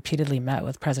mentioned, has repeatedly met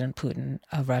with President Putin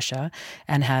of Russia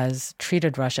and has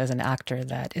treated Russia as an actor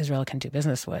that Israel can do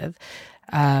business with.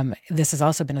 This has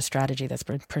also been a strategy that's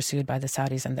been pursued by the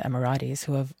Saudis and the Emiratis,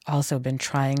 who have also been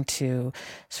trying to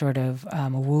sort of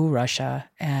woo Russia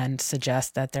and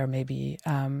suggest that there may be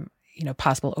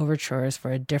possible overtures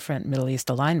for a different Middle East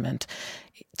alignment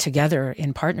together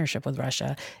in partnership with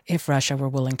Russia if Russia were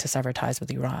willing to sever ties with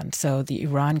Iran. So the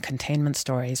Iran containment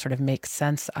story sort of makes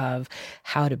sense of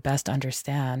how to best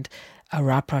understand a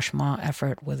rapprochement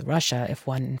effort with Russia, if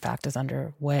one in fact is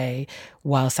underway,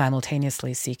 while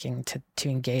simultaneously seeking to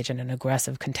engage in an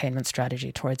aggressive containment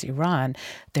strategy towards Iran,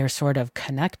 they're sort of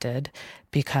connected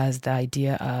because the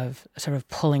idea of sort of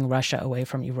pulling Russia away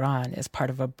from Iran is part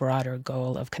of a broader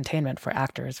goal of containment for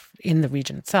actors in the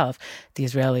region itself, the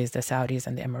Israelis, the Saudis,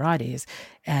 and the Emiratis.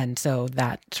 And so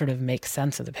that sort of makes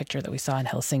sense of the picture that we saw in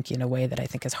Helsinki in a way that I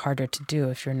think is harder to do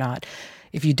if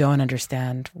you don't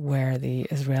understand where the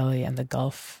Israeli and the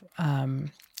Gulf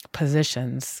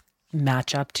positions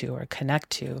match up to or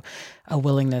connect to a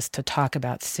willingness to talk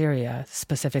about Syria,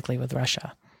 specifically with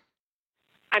Russia.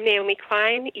 I'm Naomi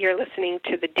Klein. You're listening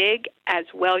to The Dig, as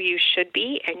well you should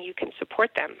be, and you can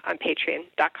support them on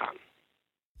patreon.com.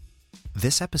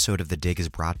 This episode of The Dig is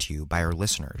brought to you by our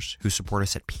listeners who support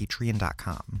us at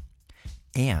patreon.com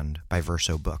and by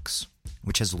Verso Books,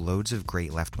 which has loads of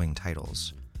great left-wing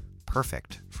titles,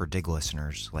 perfect for Dig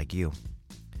listeners like you.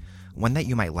 One that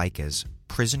you might like is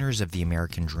Prisoners of the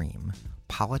American Dream,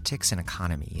 Politics and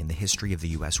Economy in the History of the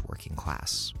U.S. Working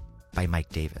Class by Mike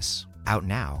Davis, out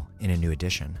now in a new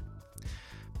edition.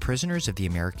 Prisoners of the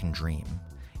American Dream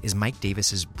is Mike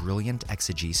Davis's brilliant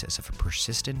exegesis of a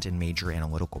persistent and major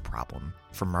analytical problem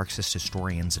for Marxist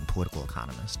historians and political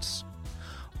economists.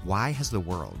 Why has the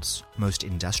world's most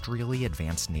industrially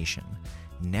advanced nation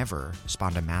never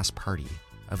spawned a mass party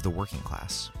of the working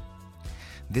class?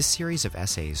 This series of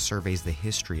essays surveys the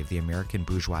history of the American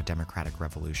bourgeois democratic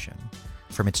revolution,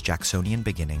 from its Jacksonian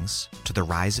beginnings to the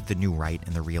rise of the New Right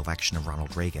and the re-election of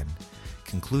Ronald Reagan,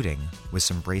 concluding with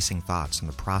some bracing thoughts on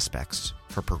the prospects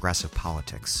for progressive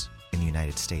politics in the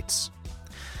United States.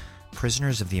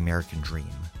 Prisoners of the American Dream,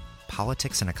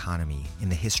 Politics and Economy in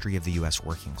the History of the U.S.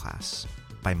 Working Class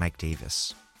by Mike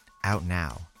Davis, out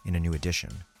now in a new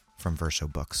edition from Verso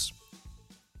Books.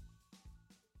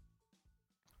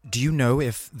 Do you know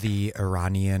if the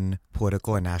Iranian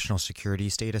political and national security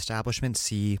state establishment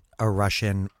see a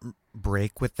Russian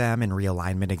break with them and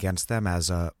realignment against them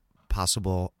as a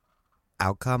possible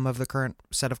outcome of the current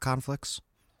set of conflicts?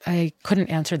 I couldn't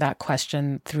answer that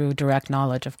question through direct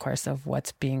knowledge, of course, of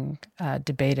what's being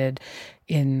debated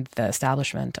in the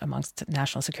establishment amongst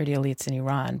national security elites in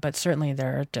Iran. But certainly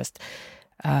there are just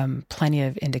plenty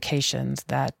of indications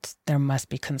that there must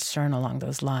be concern along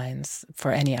those lines for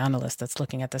any analyst that's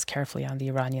looking at this carefully on the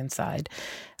Iranian side.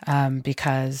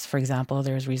 Because, for example,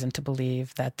 there's reason to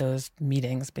believe that those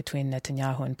meetings between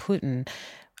Netanyahu and Putin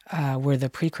were the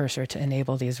precursor to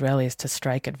enable the Israelis to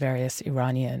strike at various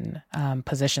Iranian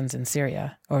positions in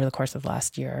Syria over the course of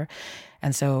last year.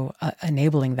 And so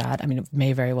enabling that, it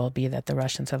may very well be that the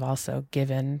Russians have also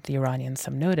given the Iranians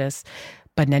some notice.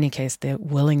 But in any case, the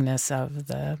willingness of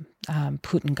the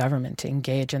Putin government to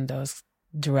engage in those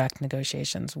direct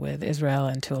negotiations with Israel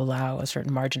and to allow a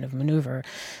certain margin of maneuver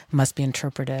must be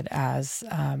interpreted as,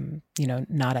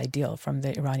 not ideal from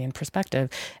the Iranian perspective.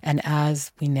 And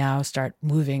as we now start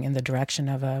moving in the direction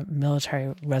of a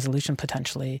military resolution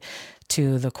potentially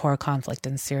to the core conflict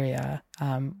in Syria,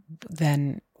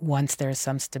 then once there's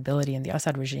some stability in the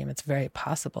Assad regime, it's very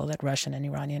possible that Russian and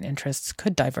Iranian interests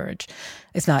could diverge.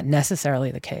 It's not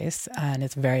necessarily the case, and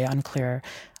it's very unclear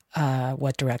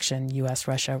what direction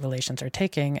U.S.-Russia relations are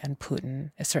taking, and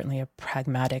Putin is certainly a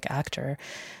pragmatic actor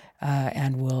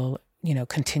and will,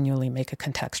 continually make a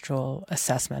contextual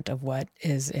assessment of what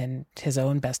is in his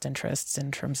own best interests in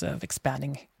terms of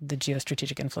expanding the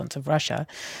geostrategic influence of Russia.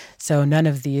 So none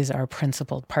of these are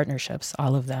principled partnerships.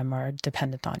 All of them are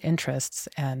dependent on interests,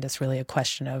 and it's really a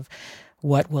question of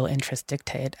what will interest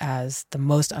dictate as the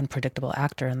most unpredictable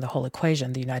actor in the whole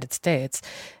equation. The United States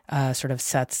sort of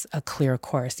sets a clear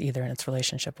course, either in its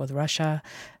relationship with Russia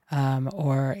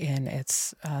or in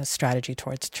its strategy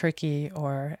towards Turkey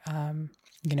or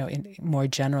more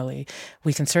generally.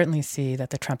 We can certainly see that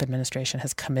the Trump administration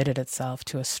has committed itself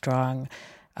to a strong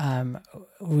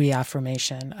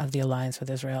reaffirmation of the alliance with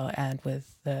Israel and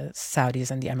with the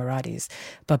Saudis and the Emiratis.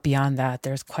 But beyond that,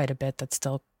 there's quite a bit that's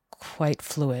still quite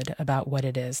fluid about what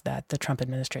it is that the Trump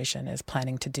administration is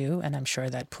planning to do. And I'm sure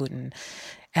that Putin,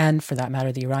 and for that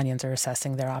matter, the Iranians, are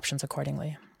assessing their options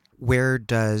accordingly. Where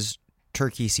does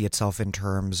Turkey see itself in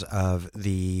terms of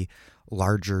the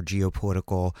larger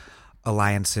geopolitical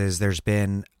alliances? There's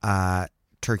been,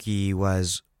 Turkey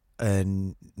was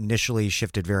initially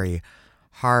shifted very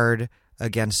hard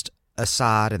against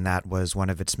Assad, and that was one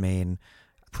of its main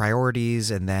priorities.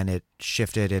 And then it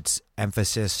shifted its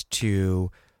emphasis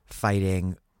to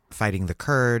fighting the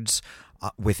Kurds.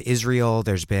 With Israel,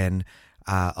 there's been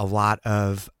a lot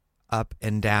of up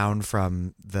and down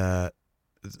from the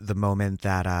moment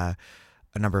that a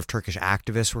number of Turkish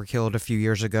activists were killed a few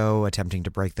years ago attempting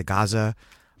to break the Gaza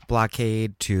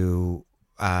blockade to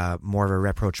more of a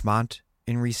rapprochement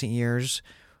in recent years.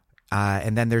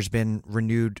 And then there's been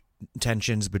renewed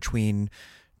tensions between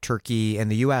Turkey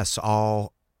and the U.S.,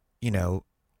 all,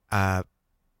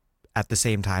 at the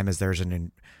same time as there's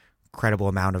an incredible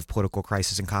amount of political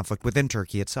crisis and conflict within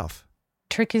Turkey itself.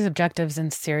 Turkey's objectives in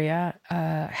Syria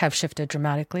have shifted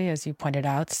dramatically, as you pointed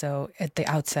out. So at the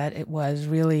outset, it was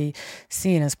really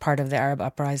seen as part of the Arab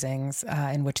uprisings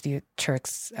in which the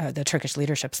Turkish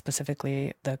leadership,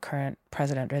 specifically the current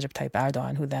president Recep Tayyip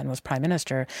Erdogan, who then was prime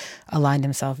minister, aligned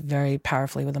himself very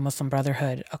powerfully with the Muslim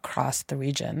Brotherhood across the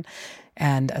region,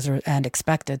 and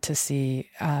expected to see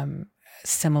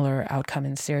similar outcome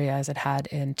in Syria as it had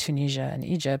in Tunisia and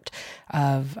Egypt,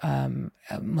 of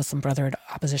Muslim Brotherhood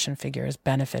opposition figures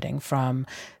benefiting from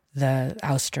the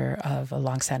ouster of a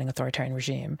longstanding authoritarian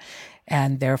regime,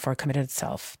 and therefore committed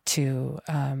itself to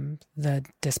the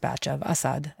dispatch of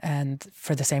Assad. And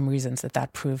for the same reasons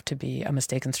that proved to be a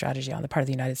mistaken strategy on the part of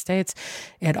the United States,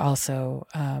 it also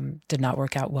did not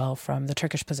work out well from the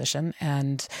Turkish position.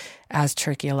 And as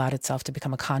Turkey allowed itself to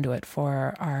become a conduit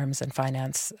for arms and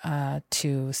finance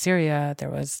to Syria, there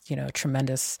was,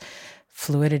 tremendous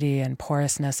fluidity and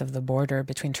porousness of the border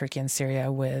between Turkey and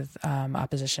Syria, with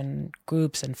opposition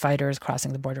groups and fighters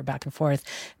crossing the border back and forth,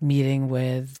 meeting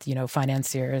with,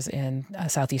 financiers in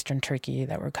southeastern Turkey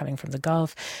that were coming from the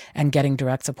Gulf, and getting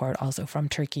direct support also from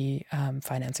Turkey,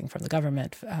 financing from the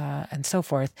government, and so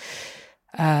forth.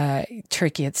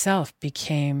 Turkey itself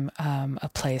became a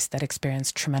place that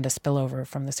experienced tremendous spillover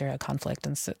from the Syria conflict,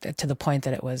 and so, to the point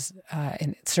that it was,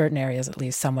 in certain areas at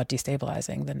least, somewhat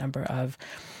destabilizing. The number of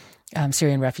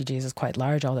Syrian refugees is quite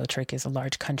large, although Turkey is a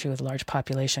large country with a large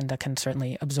population that can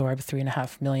certainly absorb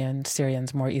 3.5 million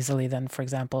Syrians more easily than, for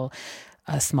example,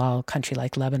 a small country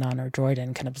like Lebanon or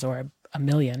Jordan can absorb 1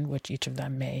 million, which each of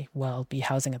them may well be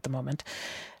housing at the moment.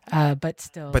 But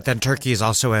still. But then Turkey is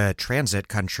also a transit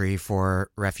country for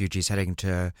refugees heading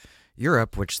to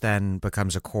Europe, which then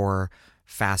becomes a core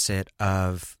facet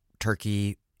of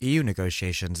Turkey-EU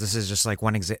negotiations. This is just like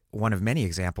one of many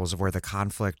examples of where the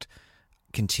conflict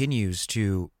continues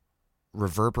to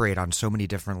reverberate on so many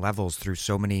different levels through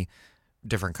so many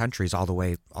different countries all the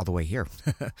way here.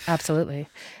 Absolutely.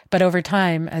 But over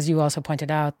time, as you also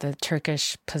pointed out, the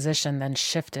Turkish position then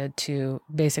shifted to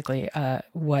basically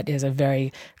what is a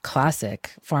very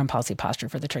classic foreign policy posture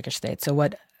for the Turkish state. So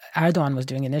what Erdogan was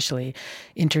doing initially,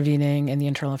 intervening in the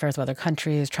internal affairs of other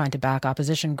countries, trying to back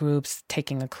opposition groups,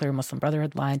 taking a clear Muslim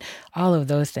Brotherhood line, all of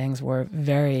those things were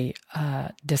very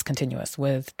discontinuous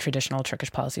with traditional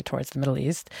Turkish policy towards the Middle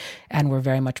East, and were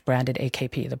very much branded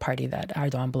AKP, the party that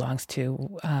Erdogan belongs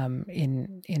to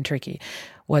in Turkey.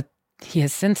 What he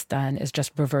has since done is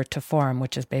just revert to form,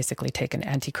 which is basically take an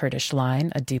anti-Kurdish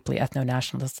line, a deeply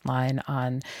ethno-nationalist line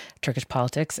on Turkish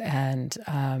politics, and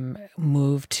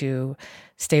move to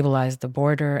stabilize the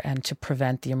border and to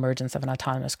prevent the emergence of an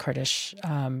autonomous Kurdish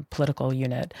political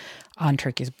unit on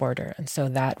Turkey's border. And so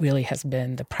that really has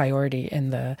been the priority in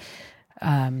the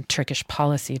Turkish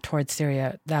policy towards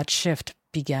Syria. That shift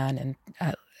began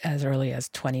as early as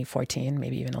 2014,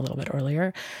 maybe even a little bit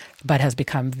earlier, but has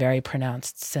become very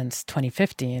pronounced since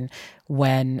 2015,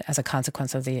 when, as a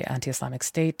consequence of the anti-Islamic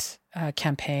State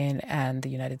campaign and the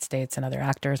United States and other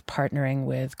actors partnering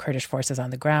with Kurdish forces on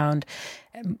the ground,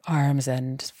 arms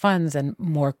and funds, and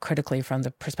more critically from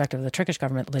the perspective of the Turkish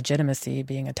government, legitimacy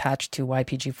being attached to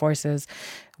YPG forces,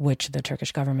 which the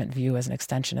Turkish government view as an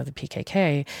extension of the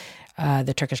PKK,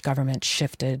 the Turkish government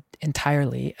shifted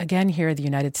entirely. Again, here the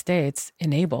United States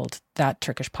enabled that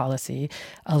Turkish policy,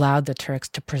 allowed the Turks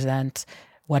to present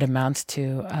what amounts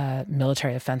to a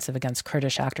military offensive against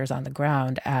Kurdish actors on the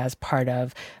ground as part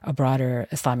of a broader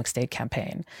Islamic State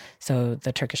campaign. So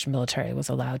the Turkish military was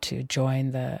allowed to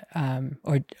join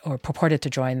or purported to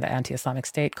join the anti-Islamic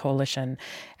State coalition,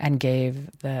 and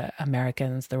gave the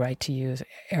Americans the right to use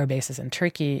air bases in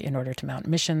Turkey in order to mount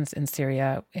missions in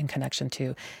Syria and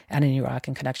in Iraq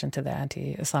in connection to the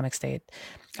anti-Islamic State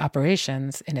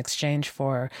operations, in exchange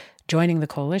for joining the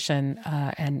coalition,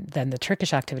 and then the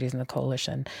Turkish activities in the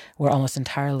coalition were almost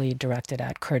entirely directed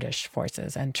at Kurdish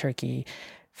forces. And Turkey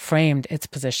framed its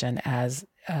position as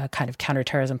a kind of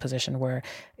counterterrorism position where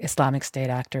Islamic State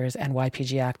actors and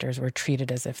YPG actors were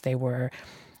treated as if they were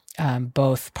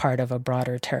both part of a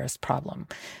broader terrorist problem.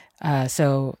 And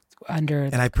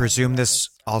I presume this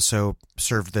also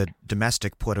served the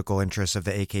domestic political interests of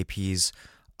the AKP's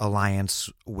alliance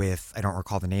with, I don't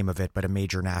recall the name of it, but a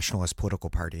major nationalist political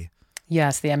party.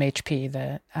 Yes, the MHP,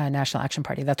 the National Action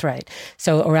Party. That's right.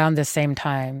 So around the same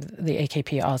time, the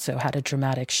AKP also had a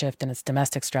dramatic shift in its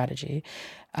domestic strategy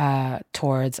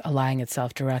towards allying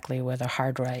itself directly with a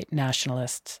hard-right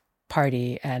nationalist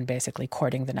party and basically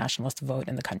courting the nationalist vote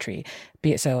in the country,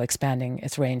 so expanding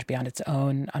its range beyond its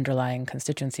own underlying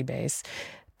constituency base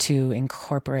to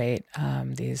incorporate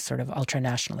these sort of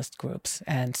ultra-nationalist groups.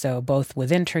 And so both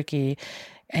within Turkey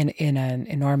and in an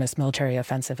enormous military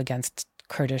offensive against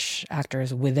Kurdish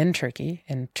actors within Turkey,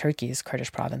 in Turkey's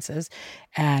Kurdish provinces,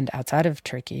 and outside of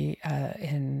Turkey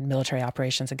in military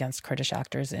operations against Kurdish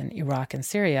actors in Iraq and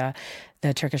Syria,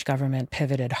 the Turkish government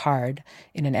pivoted hard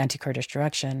in an anti-Kurdish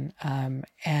direction,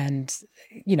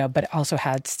 but also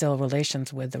had still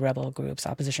relations with the rebel groups,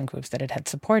 opposition groups that it had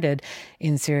supported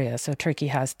in Syria. So Turkey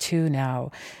has two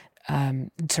now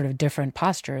sort of different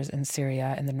postures in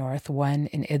Syria in the north, one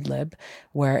in Idlib,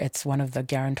 where it's one of the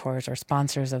guarantors or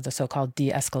sponsors of the so-called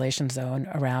de-escalation zone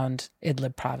around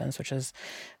Idlib province, which is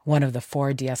one of the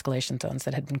 4 de-escalation zones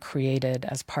that had been created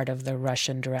as part of the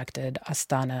Russian-directed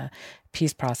Astana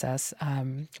peace process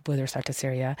with respect to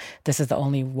Syria. This is the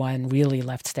only one really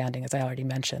left standing, as I already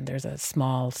mentioned. There's a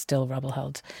small, still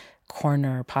rebel-held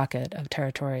corner pocket of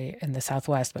territory in the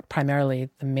southwest, but primarily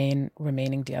the main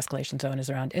remaining de-escalation zone is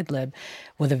around Idlib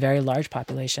with a very large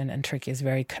population, and Turkey is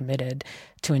very committed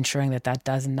to ensuring that that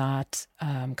does not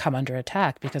come under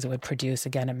attack, because it would produce,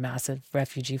 again, a massive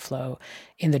refugee flow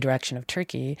in the direction of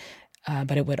Turkey.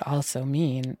 But it would also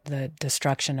mean the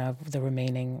destruction of the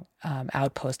remaining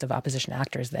outpost of opposition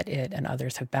actors that it and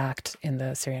others have backed in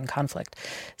the Syrian conflict.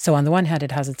 So on the one hand,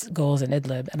 it has its goals in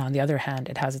Idlib, and on the other hand,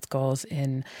 it has its goals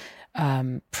in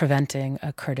preventing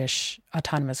a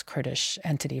autonomous Kurdish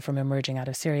entity from emerging out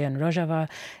of Syria and Rojava,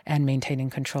 and maintaining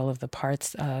control of the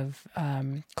parts of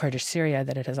Kurdish Syria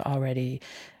that it has already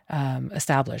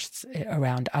established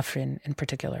around Afrin in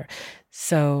particular.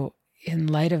 So in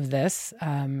light of this,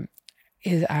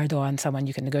 is Erdogan someone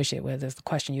you can negotiate with, is the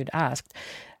question you'd asked.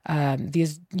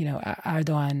 Erdogan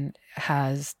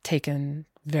has taken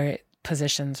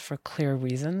positions for clear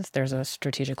reasons. There's a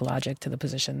strategic logic to the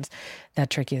positions that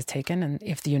Turkey has taken. And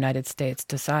if the United States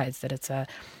decides that it's an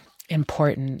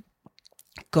important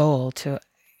goal to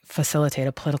facilitate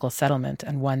a political settlement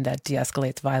and one that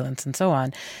de-escalates violence and so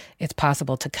on, it's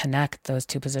possible to connect those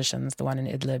two positions, the one in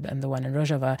Idlib and the one in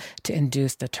Rojava, to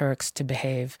induce the Turks to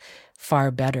behave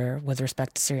far better with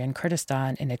respect to Syria and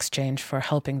Kurdistan in exchange for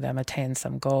helping them attain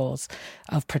some goals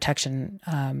of protection,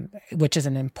 which is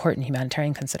an important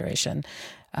humanitarian consideration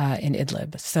in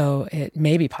Idlib. So it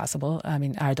may be possible. I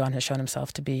mean, Erdogan has shown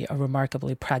himself to be a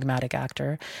remarkably pragmatic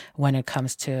actor when it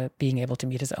comes to being able to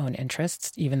meet his own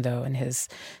interests, even though in his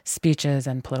speeches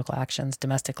and political actions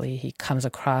domestically, he comes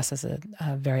across as a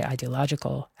very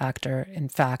ideological actor. In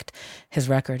fact, his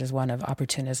record is one of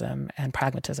opportunism and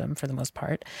pragmatism for the most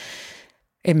part.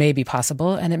 It may be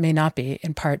possible, and it may not be,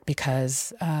 in part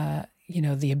because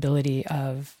the ability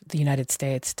of the United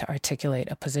States to articulate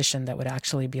a position that would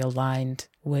actually be aligned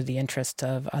with the interests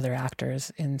of other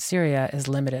actors in Syria is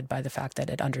limited by the fact that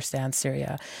it understands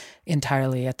Syria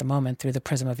entirely at the moment through the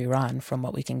prism of Iran, from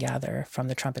what we can gather from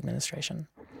the Trump administration.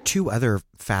 2 other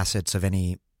facets of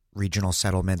any regional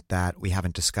settlement that we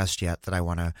haven't discussed yet that I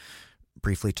want to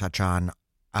briefly touch on,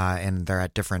 and they're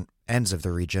at different ends of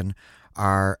the region,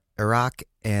 are Iraq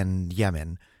and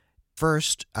Yemen.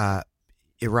 First,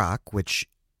 Iraq, which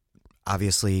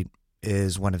obviously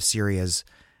is one of Syria's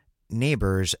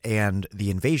neighbors, and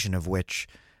the invasion of which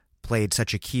played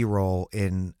such a key role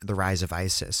in the rise of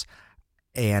ISIS,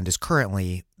 and is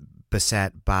currently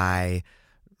beset by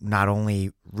not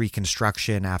only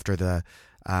reconstruction after the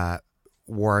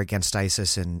war against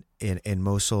ISIS in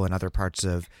Mosul and other parts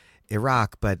of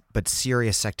Iraq, but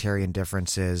serious sectarian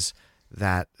differences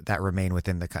that remain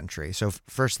within the country. So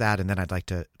first that, and then I'd like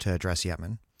to address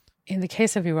Yemen. In the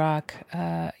case of Iraq,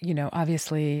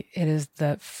 obviously it is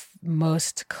the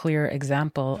most clear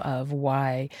example of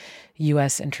why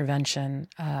U.S. intervention,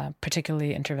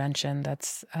 particularly intervention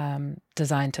that's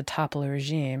designed to topple a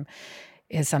regime,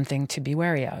 is something to be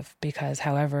wary of, because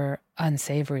however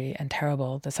unsavory and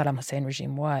terrible the Saddam Hussein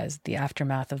regime was, the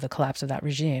aftermath of the collapse of that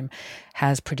regime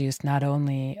has produced not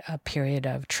only a period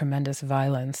of tremendous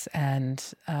violence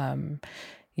and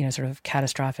sort of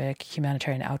catastrophic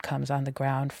humanitarian outcomes on the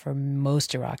ground for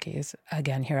most Iraqis.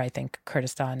 Again, here I think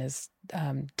Kurdistan is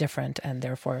different, and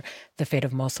therefore the fate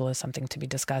of Mosul is something to be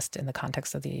discussed in the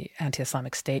context of the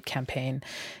anti-Islamic State campaign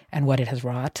and what it has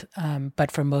wrought.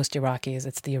 But for most Iraqis,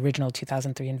 it's the original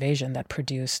 2003 invasion that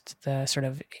produced the sort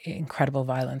of incredible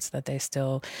violence that they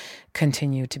still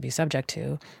continue to be subject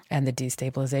to, and the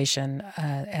destabilization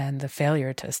and the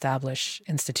failure to establish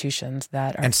institutions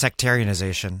that are... And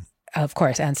sectarianization. Of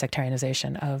course, and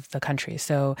sectarianization of the country.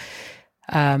 So,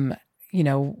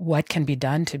 what can be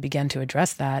done to begin to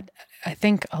address that? I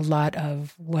think a lot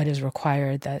of what is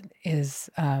required that is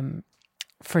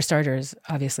for starters,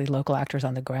 obviously local actors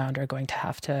on the ground are going to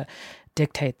have to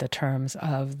dictate the terms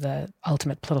of the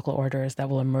ultimate political orders that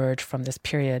will emerge from this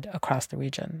period across the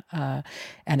region.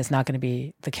 And it's not going to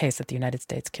be the case that the United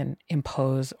States can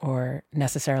impose or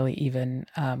necessarily even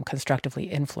constructively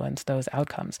influence those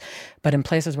outcomes. But in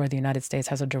places where the United States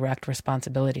has a direct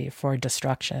responsibility for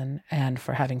destruction and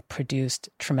for having produced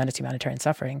tremendous humanitarian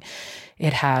suffering,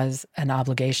 it has an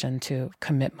obligation to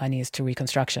commit monies to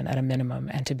reconstruction at a minimum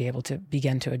and to be able to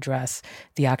begin to address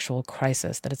the actual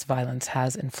crisis that its violence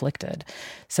has inflicted.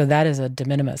 So that is a de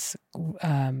minimis,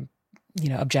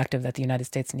 objective that the United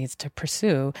States needs to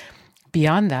pursue.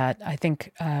 Beyond that, I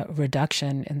think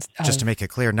reduction in just to make it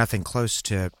clear, nothing close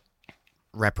to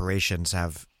reparations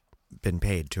have been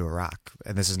paid to Iraq,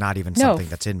 and this is not even something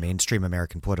that's in mainstream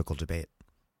American political debate.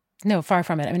 No, far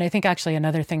from it. I mean, I think actually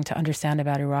another thing to understand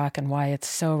about Iraq and why it's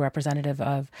so representative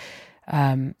of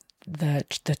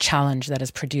the challenge that is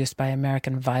produced by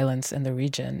American violence in the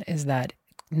region is that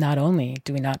not only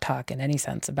do we not talk in any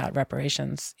sense about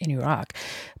reparations in Iraq,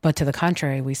 but to the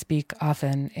contrary, we speak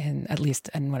often in, at least,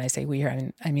 and when I say we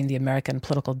here, I mean the American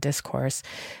political discourse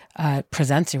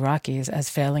presents Iraqis as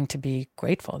failing to be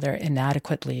grateful. They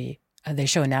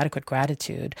show inadequate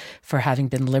gratitude for having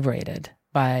been liberated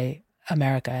by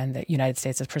America, and the United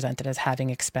States is presented as having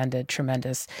expended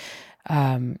tremendous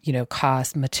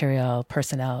cost, material,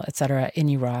 personnel, et cetera, in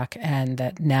Iraq, and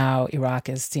that now Iraq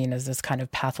is seen as this kind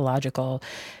of pathological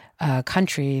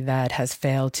country that has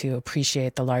failed to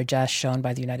appreciate the largesse shown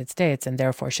by the United States and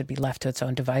therefore should be left to its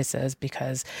own devices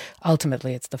because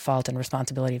ultimately it's the fault and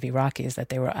responsibility of Iraqis that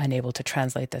they were unable to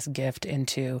translate this gift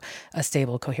into a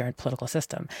stable, coherent political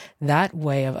system. That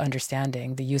way of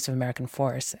understanding the use of American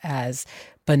force as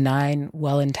benign,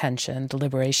 well-intentioned,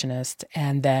 liberationist,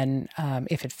 and then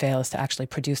if it fails to actually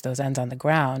produce those ends on the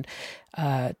ground,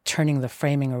 turning the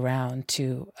framing around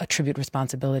to attribute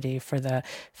responsibility for the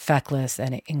feckless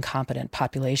and incompetent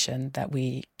population that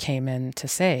we came in to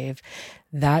save,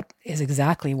 that is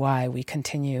exactly why we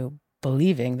continue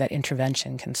believing that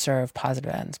intervention can serve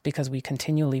positive ends, because we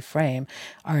continually frame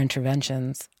our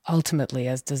interventions ultimately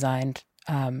as designed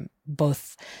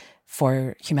both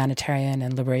for humanitarian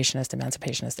and liberationist,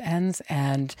 emancipationist ends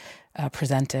and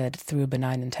presented through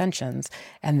benign intentions.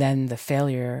 And then the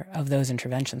failure of those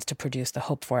interventions to produce the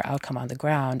hoped-for outcome on the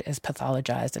ground is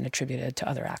pathologized and attributed to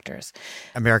other actors.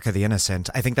 America the Innocent.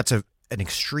 I think that's an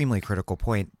extremely critical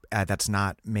point that's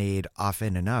not made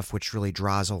often enough, which really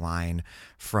draws a line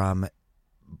from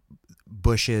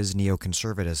Bush's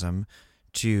neoconservatism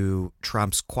to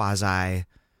Trump's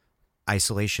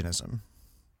quasi-isolationism.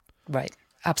 Right.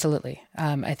 Absolutely.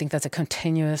 I think that's a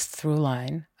continuous through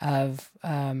line of,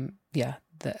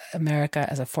 the America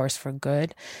as a force for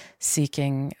good,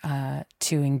 seeking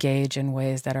to engage in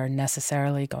ways that are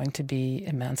necessarily going to be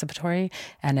emancipatory,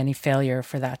 and any failure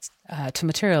for that to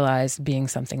materialize being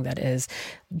something that is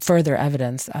further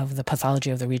evidence of the pathology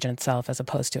of the region itself as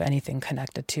opposed to anything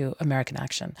connected to American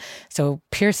action. So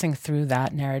piercing through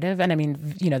that narrative, and I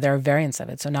mean, there are variants of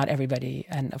it, so not everybody,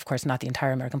 and of course not the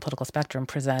entire American political spectrum,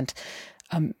 present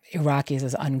Iraqis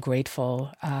as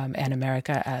ungrateful and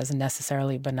America as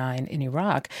necessarily benign in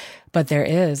Iraq, but there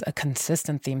is a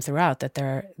consistent theme throughout that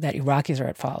Iraqis are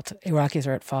at fault. Iraqis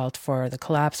are at fault for the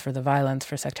collapse, for the violence,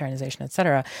 for sectarianization, et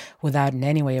cetera, without in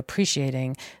any way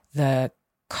appreciating the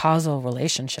causal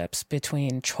relationships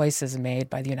between choices made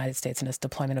by the United States in its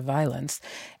deployment of violence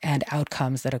and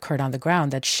outcomes that occurred on the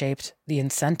ground that shaped the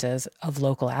incentives of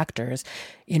local actors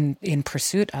in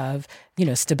pursuit of,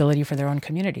 stability for their own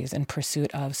communities, in pursuit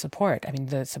of support. I mean,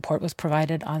 the support was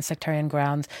provided on sectarian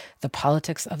grounds. The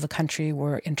politics of the country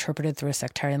were interpreted through a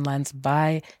sectarian lens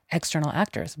by external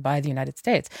actors, by the United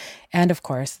States. And of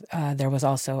course, there was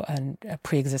also a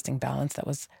pre-existing balance that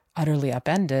was utterly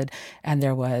upended, and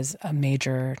there was a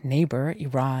major neighbor,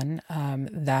 Iran,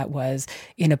 that was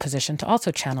in a position to also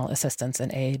channel assistance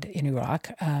and aid in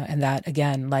Iraq, and that,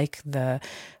 again, like the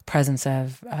presence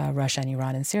of Russia and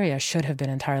Iran in Syria, should have been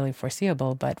entirely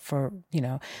foreseeable, but for,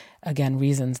 again,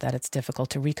 reasons that it's difficult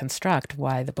to reconstruct,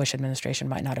 why the Bush administration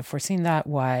might not have foreseen that,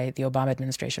 why the Obama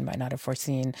administration might not have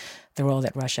foreseen the role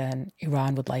that Russia and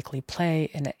Iran would likely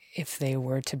play if they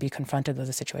were to be confronted with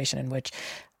a situation in which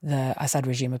the Assad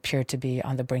regime appeared to be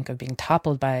on the brink of being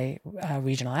toppled by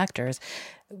regional actors.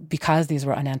 Because these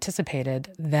were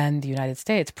unanticipated, then the United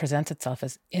States presents itself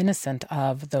as innocent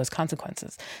of those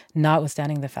consequences,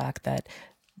 notwithstanding the fact that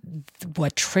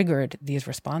what triggered these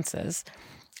responses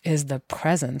is the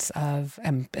presence of,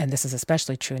 and this is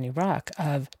especially true in Iraq,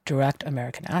 of direct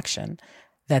American action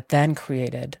that then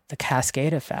created the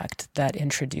cascade effect that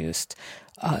introduced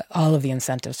all of the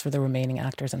incentives for the remaining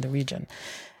actors in the region.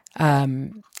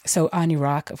 So on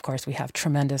Iraq, of course, we have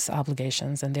tremendous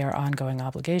obligations, and they are ongoing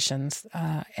obligations.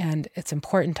 And it's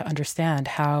important to understand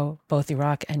how both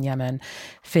Iraq and Yemen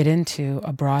fit into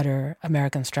a broader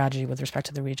American strategy with respect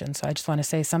to the region. So I just want to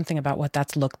say something about what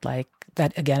that's looked like.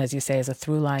 That, again, as you say, is a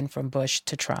through line from Bush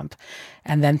to Trump,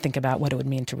 and then think about what it would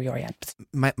mean to reorient.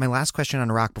 My last question on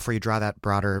Iraq, before you draw that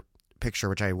broader picture,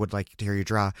 which I would like to hear you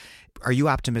draw, are you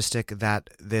optimistic that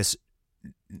this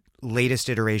latest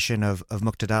iteration of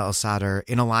Muqtada al-Sadr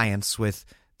in alliance with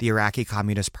the Iraqi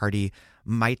Communist Party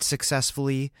might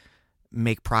successfully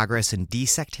make progress in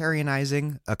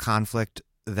desectarianizing a conflict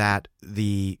that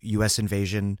the U.S.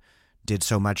 invasion did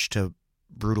so much to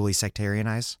brutally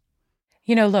sectarianize?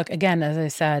 Look, again, as I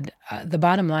said, the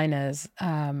bottom line is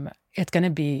it's going to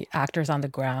be actors on the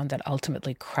ground that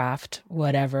ultimately craft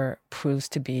whatever proves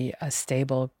to be a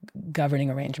stable governing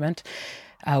arrangement,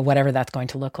 whatever that's going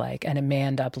to look like. And it may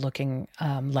end up looking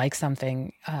like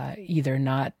something either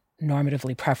not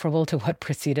normatively preferable to what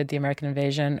preceded the American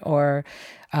invasion or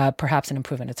perhaps an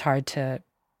improvement. It's hard to,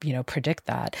 predict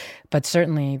that. But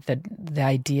certainly the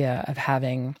idea of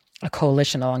having a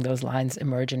coalition along those lines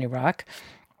emerge in Iraq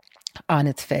on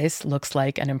its face looks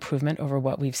like an improvement over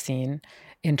what we've seen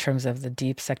in terms of the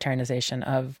deep sectarianization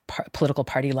of political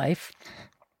party life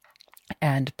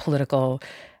and political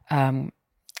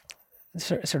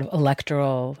sort of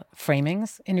electoral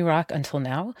framings in Iraq until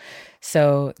now.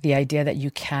 So the idea that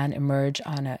you can emerge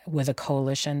with a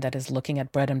coalition that is looking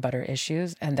at bread and butter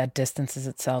issues and that distances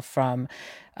itself from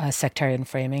sectarian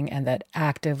framing and that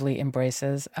actively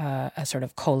embraces a sort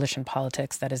of coalition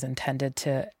politics that is intended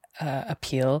to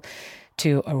appeal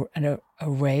to an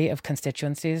array of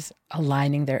constituencies,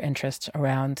 aligning their interests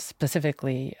around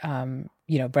specifically,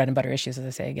 bread and butter issues, as I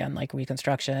say again, like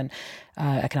reconstruction,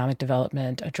 economic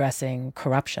development, addressing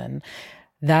corruption.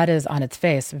 That is on its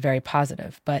face very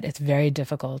positive, but it's very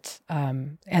difficult.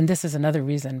 And this is another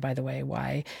reason, by the way,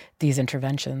 why these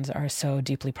interventions are so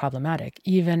deeply problematic.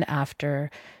 Even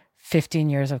after 15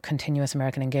 years of continuous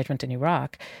American engagement in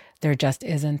Iraq, there just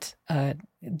isn't a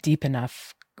deep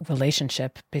enough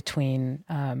relationship between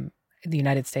the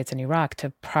United States and Iraq to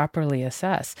properly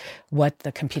assess what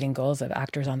the competing goals of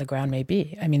actors on the ground may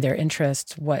be. I mean, their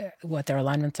interests, what their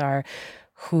alignments are,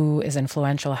 who is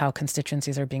influential, how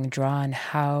constituencies are being drawn,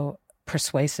 how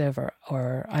persuasive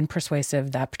or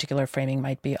unpersuasive that particular framing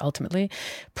might be ultimately.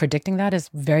 Predicting that is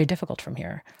very difficult from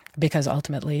here because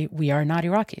ultimately we are not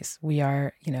Iraqis. We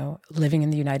are, living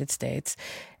in the United States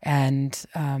and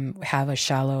have a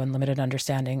shallow and limited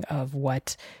understanding of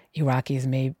what Iraqis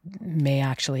may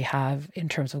actually have in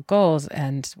terms of goals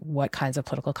and what kinds of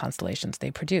political constellations they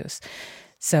produce.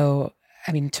 So,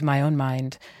 I mean, to my own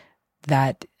mind,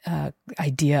 that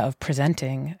idea of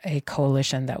presenting a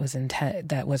coalition that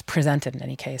was presented in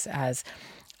any case as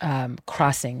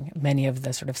crossing many of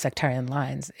the sort of sectarian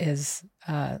lines is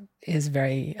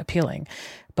very appealing.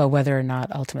 But whether or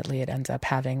not ultimately it ends up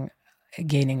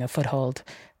gaining a foothold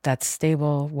that's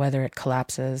stable, whether it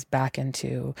collapses back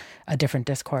into a different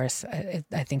discourse,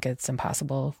 I think it's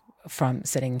impossible from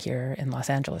sitting here in Los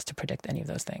Angeles to predict any of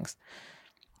those things.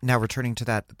 Now, returning to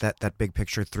that big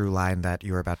picture through line that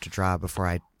you were about to draw before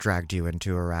I dragged you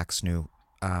into Iraq's new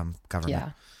government.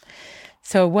 Yeah.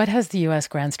 So what has the U.S.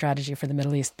 grand strategy for the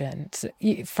Middle East been?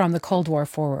 From the Cold War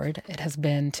forward, it has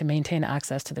been to maintain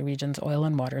access to the region's oil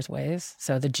and waterways.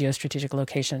 So the geostrategic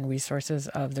location and resources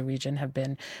of the region have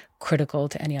been critical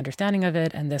to any understanding of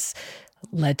it. And this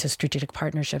led to strategic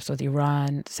partnerships with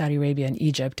Iran, Saudi Arabia, and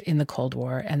Egypt in the Cold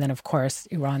War. And then, of course,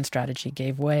 Iran's strategy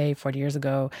gave way 40 years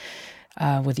ago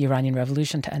with the Iranian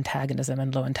Revolution to antagonism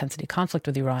and low-intensity conflict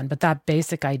with Iran. But that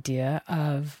basic idea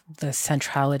of the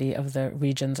centrality of the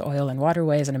region's oil and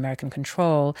waterways and American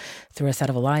control through a set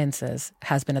of alliances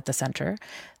has been at the center.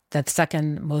 That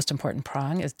second most important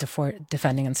prong is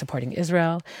defending and supporting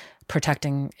Israel,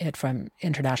 protecting it from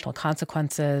international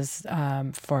consequences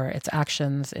for its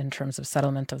actions in terms of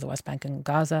settlement of the West Bank and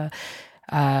Gaza,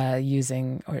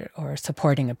 using or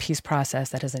supporting a peace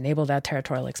process that has enabled that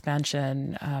territorial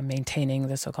expansion, maintaining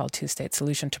the so-called two-state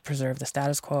solution to preserve the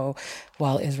status quo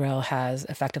while Israel has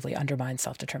effectively undermined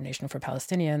self-determination for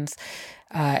Palestinians,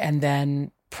 and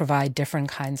then provide different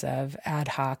kinds of ad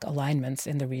hoc alignments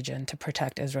in the region to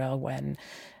protect Israel when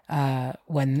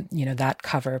that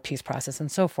cover, peace process, and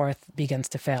so forth begins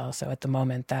to fail. So at the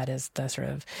moment, that is the sort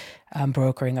of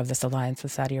brokering of this alliance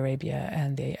with Saudi Arabia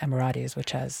and the Emiratis,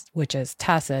 which is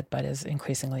tacit but is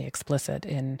increasingly explicit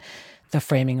in the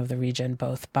framing of the region,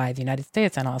 both by the United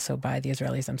States and also by the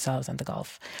Israelis themselves and the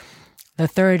Gulf. The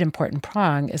third important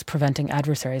prong is preventing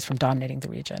adversaries from dominating the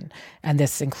region. And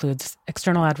this includes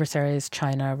external adversaries,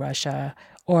 China, Russia,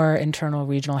 or internal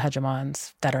regional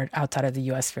hegemons that are outside of the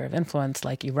U.S. sphere of influence,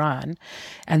 like Iran.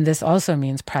 And this also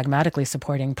means pragmatically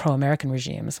supporting pro-American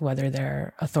regimes, whether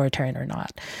they're authoritarian or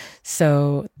not.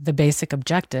 So the basic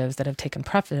objectives that have taken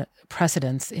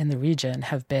precedence in the region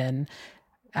have been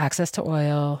access to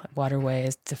oil,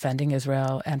 waterways, defending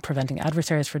Israel, and preventing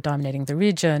adversaries from dominating the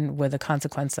region, with the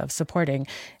consequence of supporting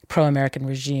pro-American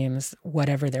regimes,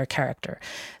 whatever their character.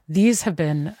 These have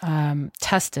been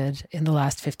tested in the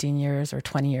last 15 years or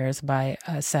 20 years by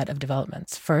a set of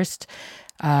developments. First,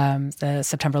 the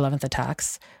September 11th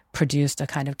attacks produced a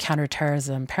kind of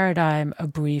counterterrorism paradigm, a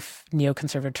brief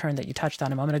neoconservative turn that you touched on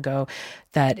a moment ago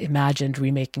that imagined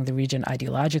remaking the region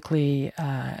ideologically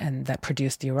and that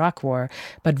produced the Iraq War.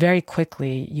 But very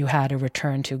quickly, you had a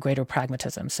return to greater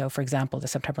pragmatism. So, for example, the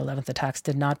September 11th attacks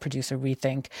did not produce a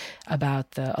rethink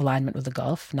about the alignment with the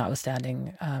Gulf,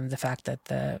 notwithstanding the fact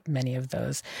that many of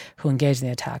those who engaged in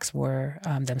the attacks were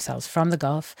themselves from the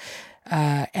Gulf.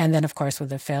 And then, of course, with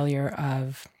the failure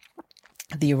of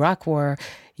the Iraq War,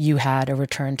 you had a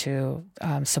return to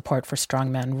support for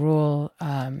strongman rule,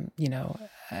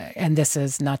 and this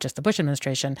is not just the Bush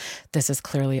administration. This is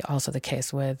clearly also the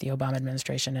case with the Obama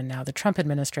administration and now the Trump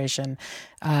administration.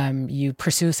 You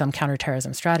pursue some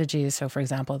counterterrorism strategies. So, for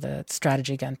example, the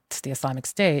strategy against the Islamic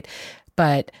State,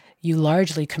 but you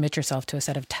largely commit yourself to a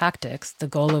set of tactics, the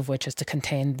goal of which is to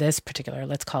contain this particular,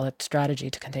 let's call it strategy,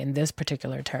 to contain this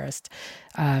particular terrorist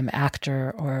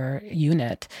actor or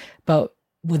unit, but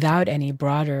without any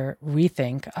broader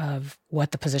rethink of what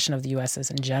the position of the U.S.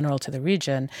 is in general to the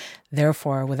region,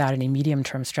 therefore without any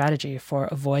medium-term strategy for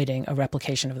avoiding a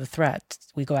replication of the threat.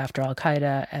 We go after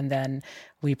al-Qaeda and then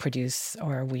we produce,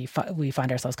 or we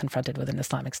find ourselves confronted with an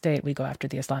Islamic State. We go after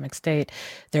the Islamic State.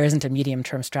 There isn't a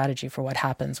medium-term strategy for what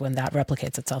happens when that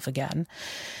replicates itself again.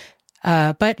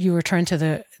 But you return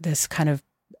to this kind of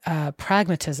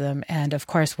pragmatism. And of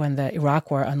course, when the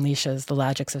Iraq War unleashes the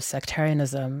logics of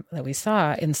sectarianism that we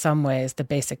saw, in some ways, the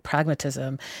basic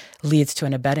pragmatism leads to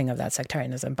an abetting of that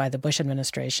sectarianism by the Bush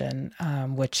administration,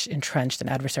 which entrenched an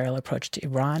adversarial approach to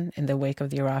Iran in the wake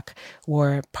of the Iraq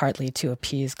War, partly to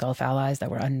appease Gulf allies that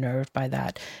were unnerved by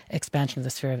that expansion of the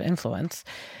sphere of influence.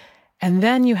 And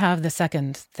then you have the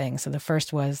second thing. So the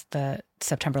first was the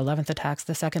September 11th attacks.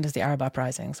 The second is the Arab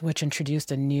uprisings, which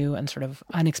introduced a new and sort of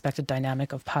unexpected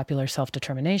dynamic of popular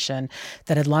self-determination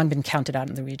that had long been counted out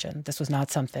in the region. This was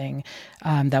not something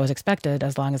that was expected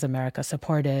as long as America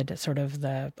supported sort of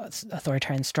the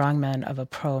authoritarian strongmen of a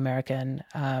pro-American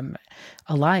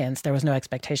alliance. There was no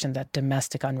expectation that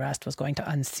domestic unrest was going to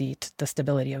unseat the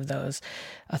stability of those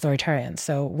authoritarians.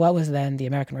 So what was then the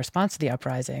American response to the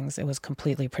uprisings? It was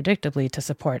completely predictably to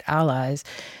support allies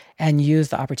and use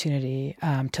the opportunity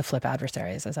to flip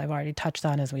adversaries, as I've already touched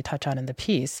on, as we touch on in the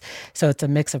piece. So it's a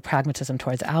mix of pragmatism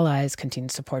towards allies,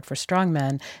 continued support for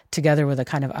strongmen, together with a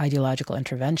kind of ideological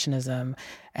interventionism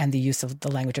and the use of the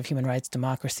language of human rights,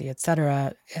 democracy, et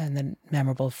cetera, and the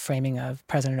memorable framing of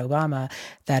President Obama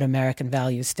that American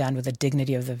values stand with the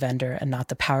dignity of the vendor and not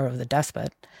the power of the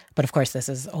despot. But of course, this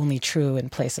is only true in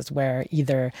places where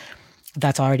either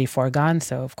that's already foregone.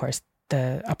 So, of course,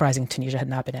 the uprising in Tunisia had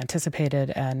not been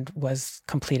anticipated and was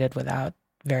completed without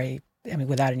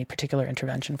any particular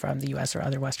intervention from the U.S. or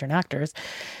other Western actors.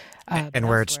 And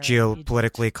where it's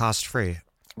geopolitically cost-free.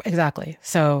 Exactly.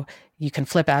 So you can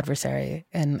flip adversary.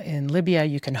 In Libya,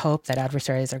 you can hope that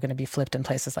adversaries are going to be flipped in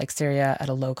places like Syria at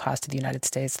a low cost to the United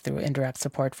States through indirect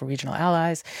support for regional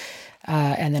allies.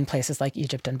 And then places like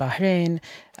Egypt and Bahrain,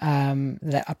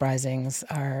 the uprisings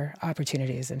are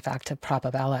opportunities, in fact, to prop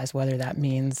up allies, whether that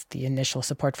means the initial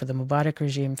support for the Mubarak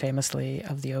regime, famously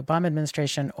of the Obama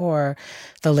administration, or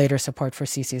the later support for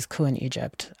Sisi's coup in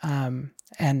Egypt.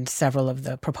 And several of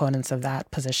the proponents of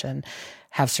that position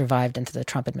have survived into the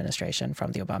Trump administration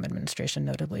from the Obama administration,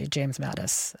 notably James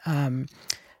Mattis. And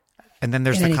then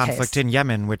there's the conflict in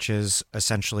Yemen, which is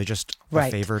essentially just a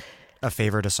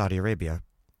favor to Saudi Arabia.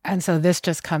 And so this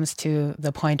just comes to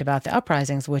the point about the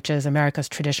uprisings, which is America's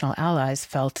traditional allies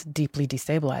felt deeply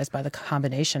destabilized by the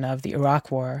combination of the Iraq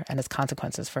War and its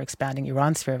consequences for expanding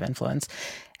Iran's sphere of influence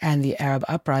and the Arab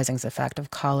uprisings' effect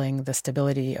of calling the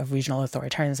stability of regional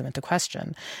authoritarianism into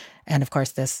question. And of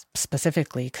course, this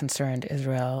specifically concerned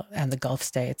Israel and the Gulf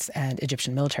states and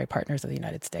Egyptian military partners of the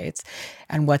United States.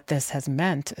 And what this has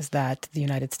meant is that the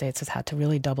United States has had to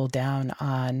really double down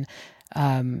on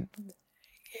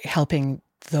helping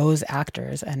those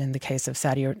actors, and in the case of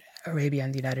Saudi Arabia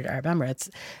and the United Arab Emirates,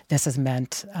 this has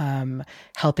meant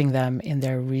helping them in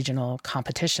their regional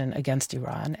competition against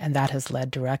Iran, and that has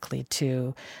led directly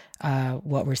to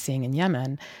what we're seeing in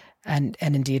Yemen. and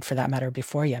indeed, for that matter,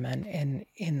 before Yemen,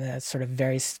 in the sort of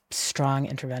very strong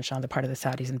intervention on the part of the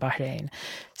Saudis and Bahrain.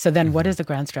 So then what does the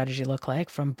grand strategy look like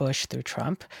from Bush through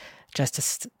Trump?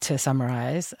 Just to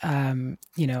summarize,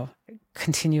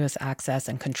 continuous access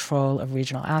and control of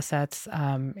regional assets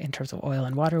in terms of oil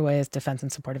and waterways, defense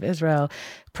and support of Israel,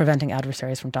 preventing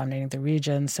adversaries from dominating the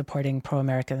region, supporting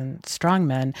pro-American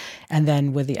strongmen, and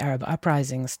then with the Arab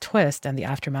uprisings twist and the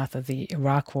aftermath of the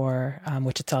Iraq War,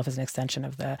 which itself is an extension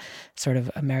of the sort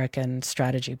of American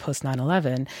strategy post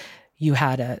 9/11, you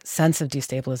had a sense of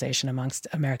destabilization amongst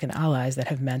American allies that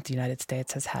have meant the United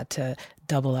States has had to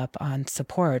double up on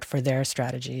support for their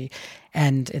strategy.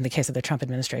 And in the case of the Trump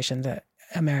administration,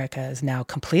 America is now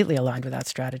completely aligned with that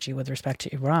strategy with respect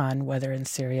to Iran, whether in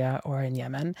Syria or in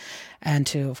Yemen, and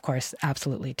to, of course,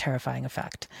 absolutely terrifying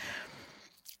effect.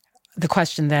 The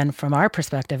question then from our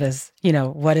perspective is,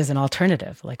 what is an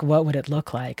alternative? Like, what would it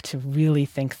look like to really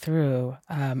think through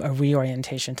a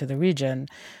reorientation to the region,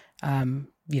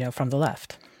 from the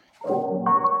left?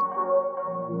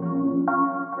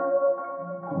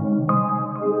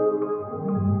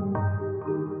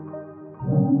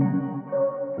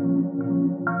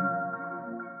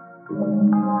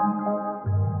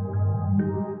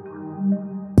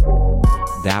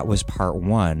 That was part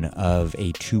one of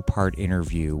a 2-part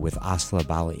interview with Asli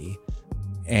Bali,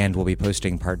 and we'll be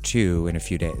posting part 2 in a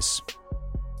few days.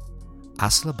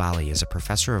 Asli Bali is a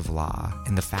professor of law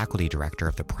and the faculty director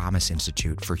of the Promise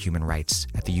Institute for Human Rights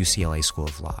at the UCLA School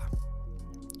of Law.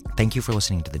 Thank you for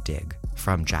listening to The Dig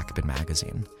from Jacobin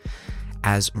Magazine.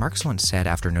 As Marx once said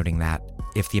after noting that,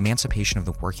 if the emancipation of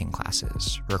the working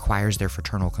classes requires their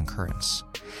fraternal concurrence,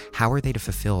 how are they to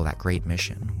fulfill that great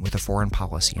mission with a foreign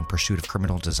policy in pursuit of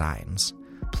criminal designs,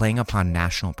 playing upon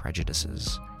national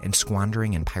prejudices, and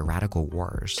squandering in piratical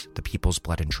wars the people's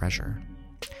blood and treasure?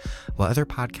 While other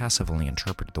podcasts have only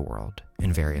interpreted the world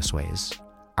in various ways,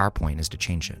 our point is to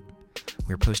change it.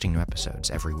 We're posting new episodes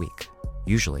every week,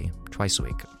 usually twice a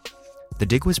week. The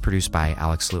Dig was produced by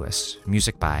Alex Lewis,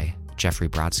 music by Jeffrey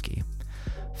Brodsky.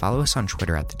 Follow us on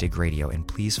Twitter at The Dig Radio, and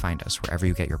please find us wherever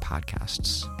you get your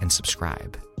podcasts, and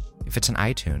subscribe. If it's in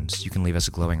iTunes, you can leave us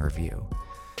a glowing review.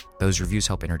 Those reviews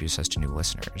help introduce us to new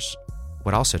listeners.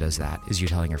 What also does that is you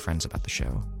telling your friends about the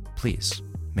show. Please,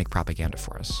 make propaganda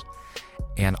for us.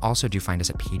 And also do find us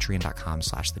at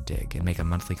patreon.com/thedig and make a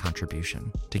monthly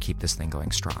contribution to keep this thing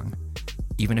going strong.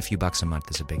 Even a few bucks a month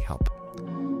is a big help.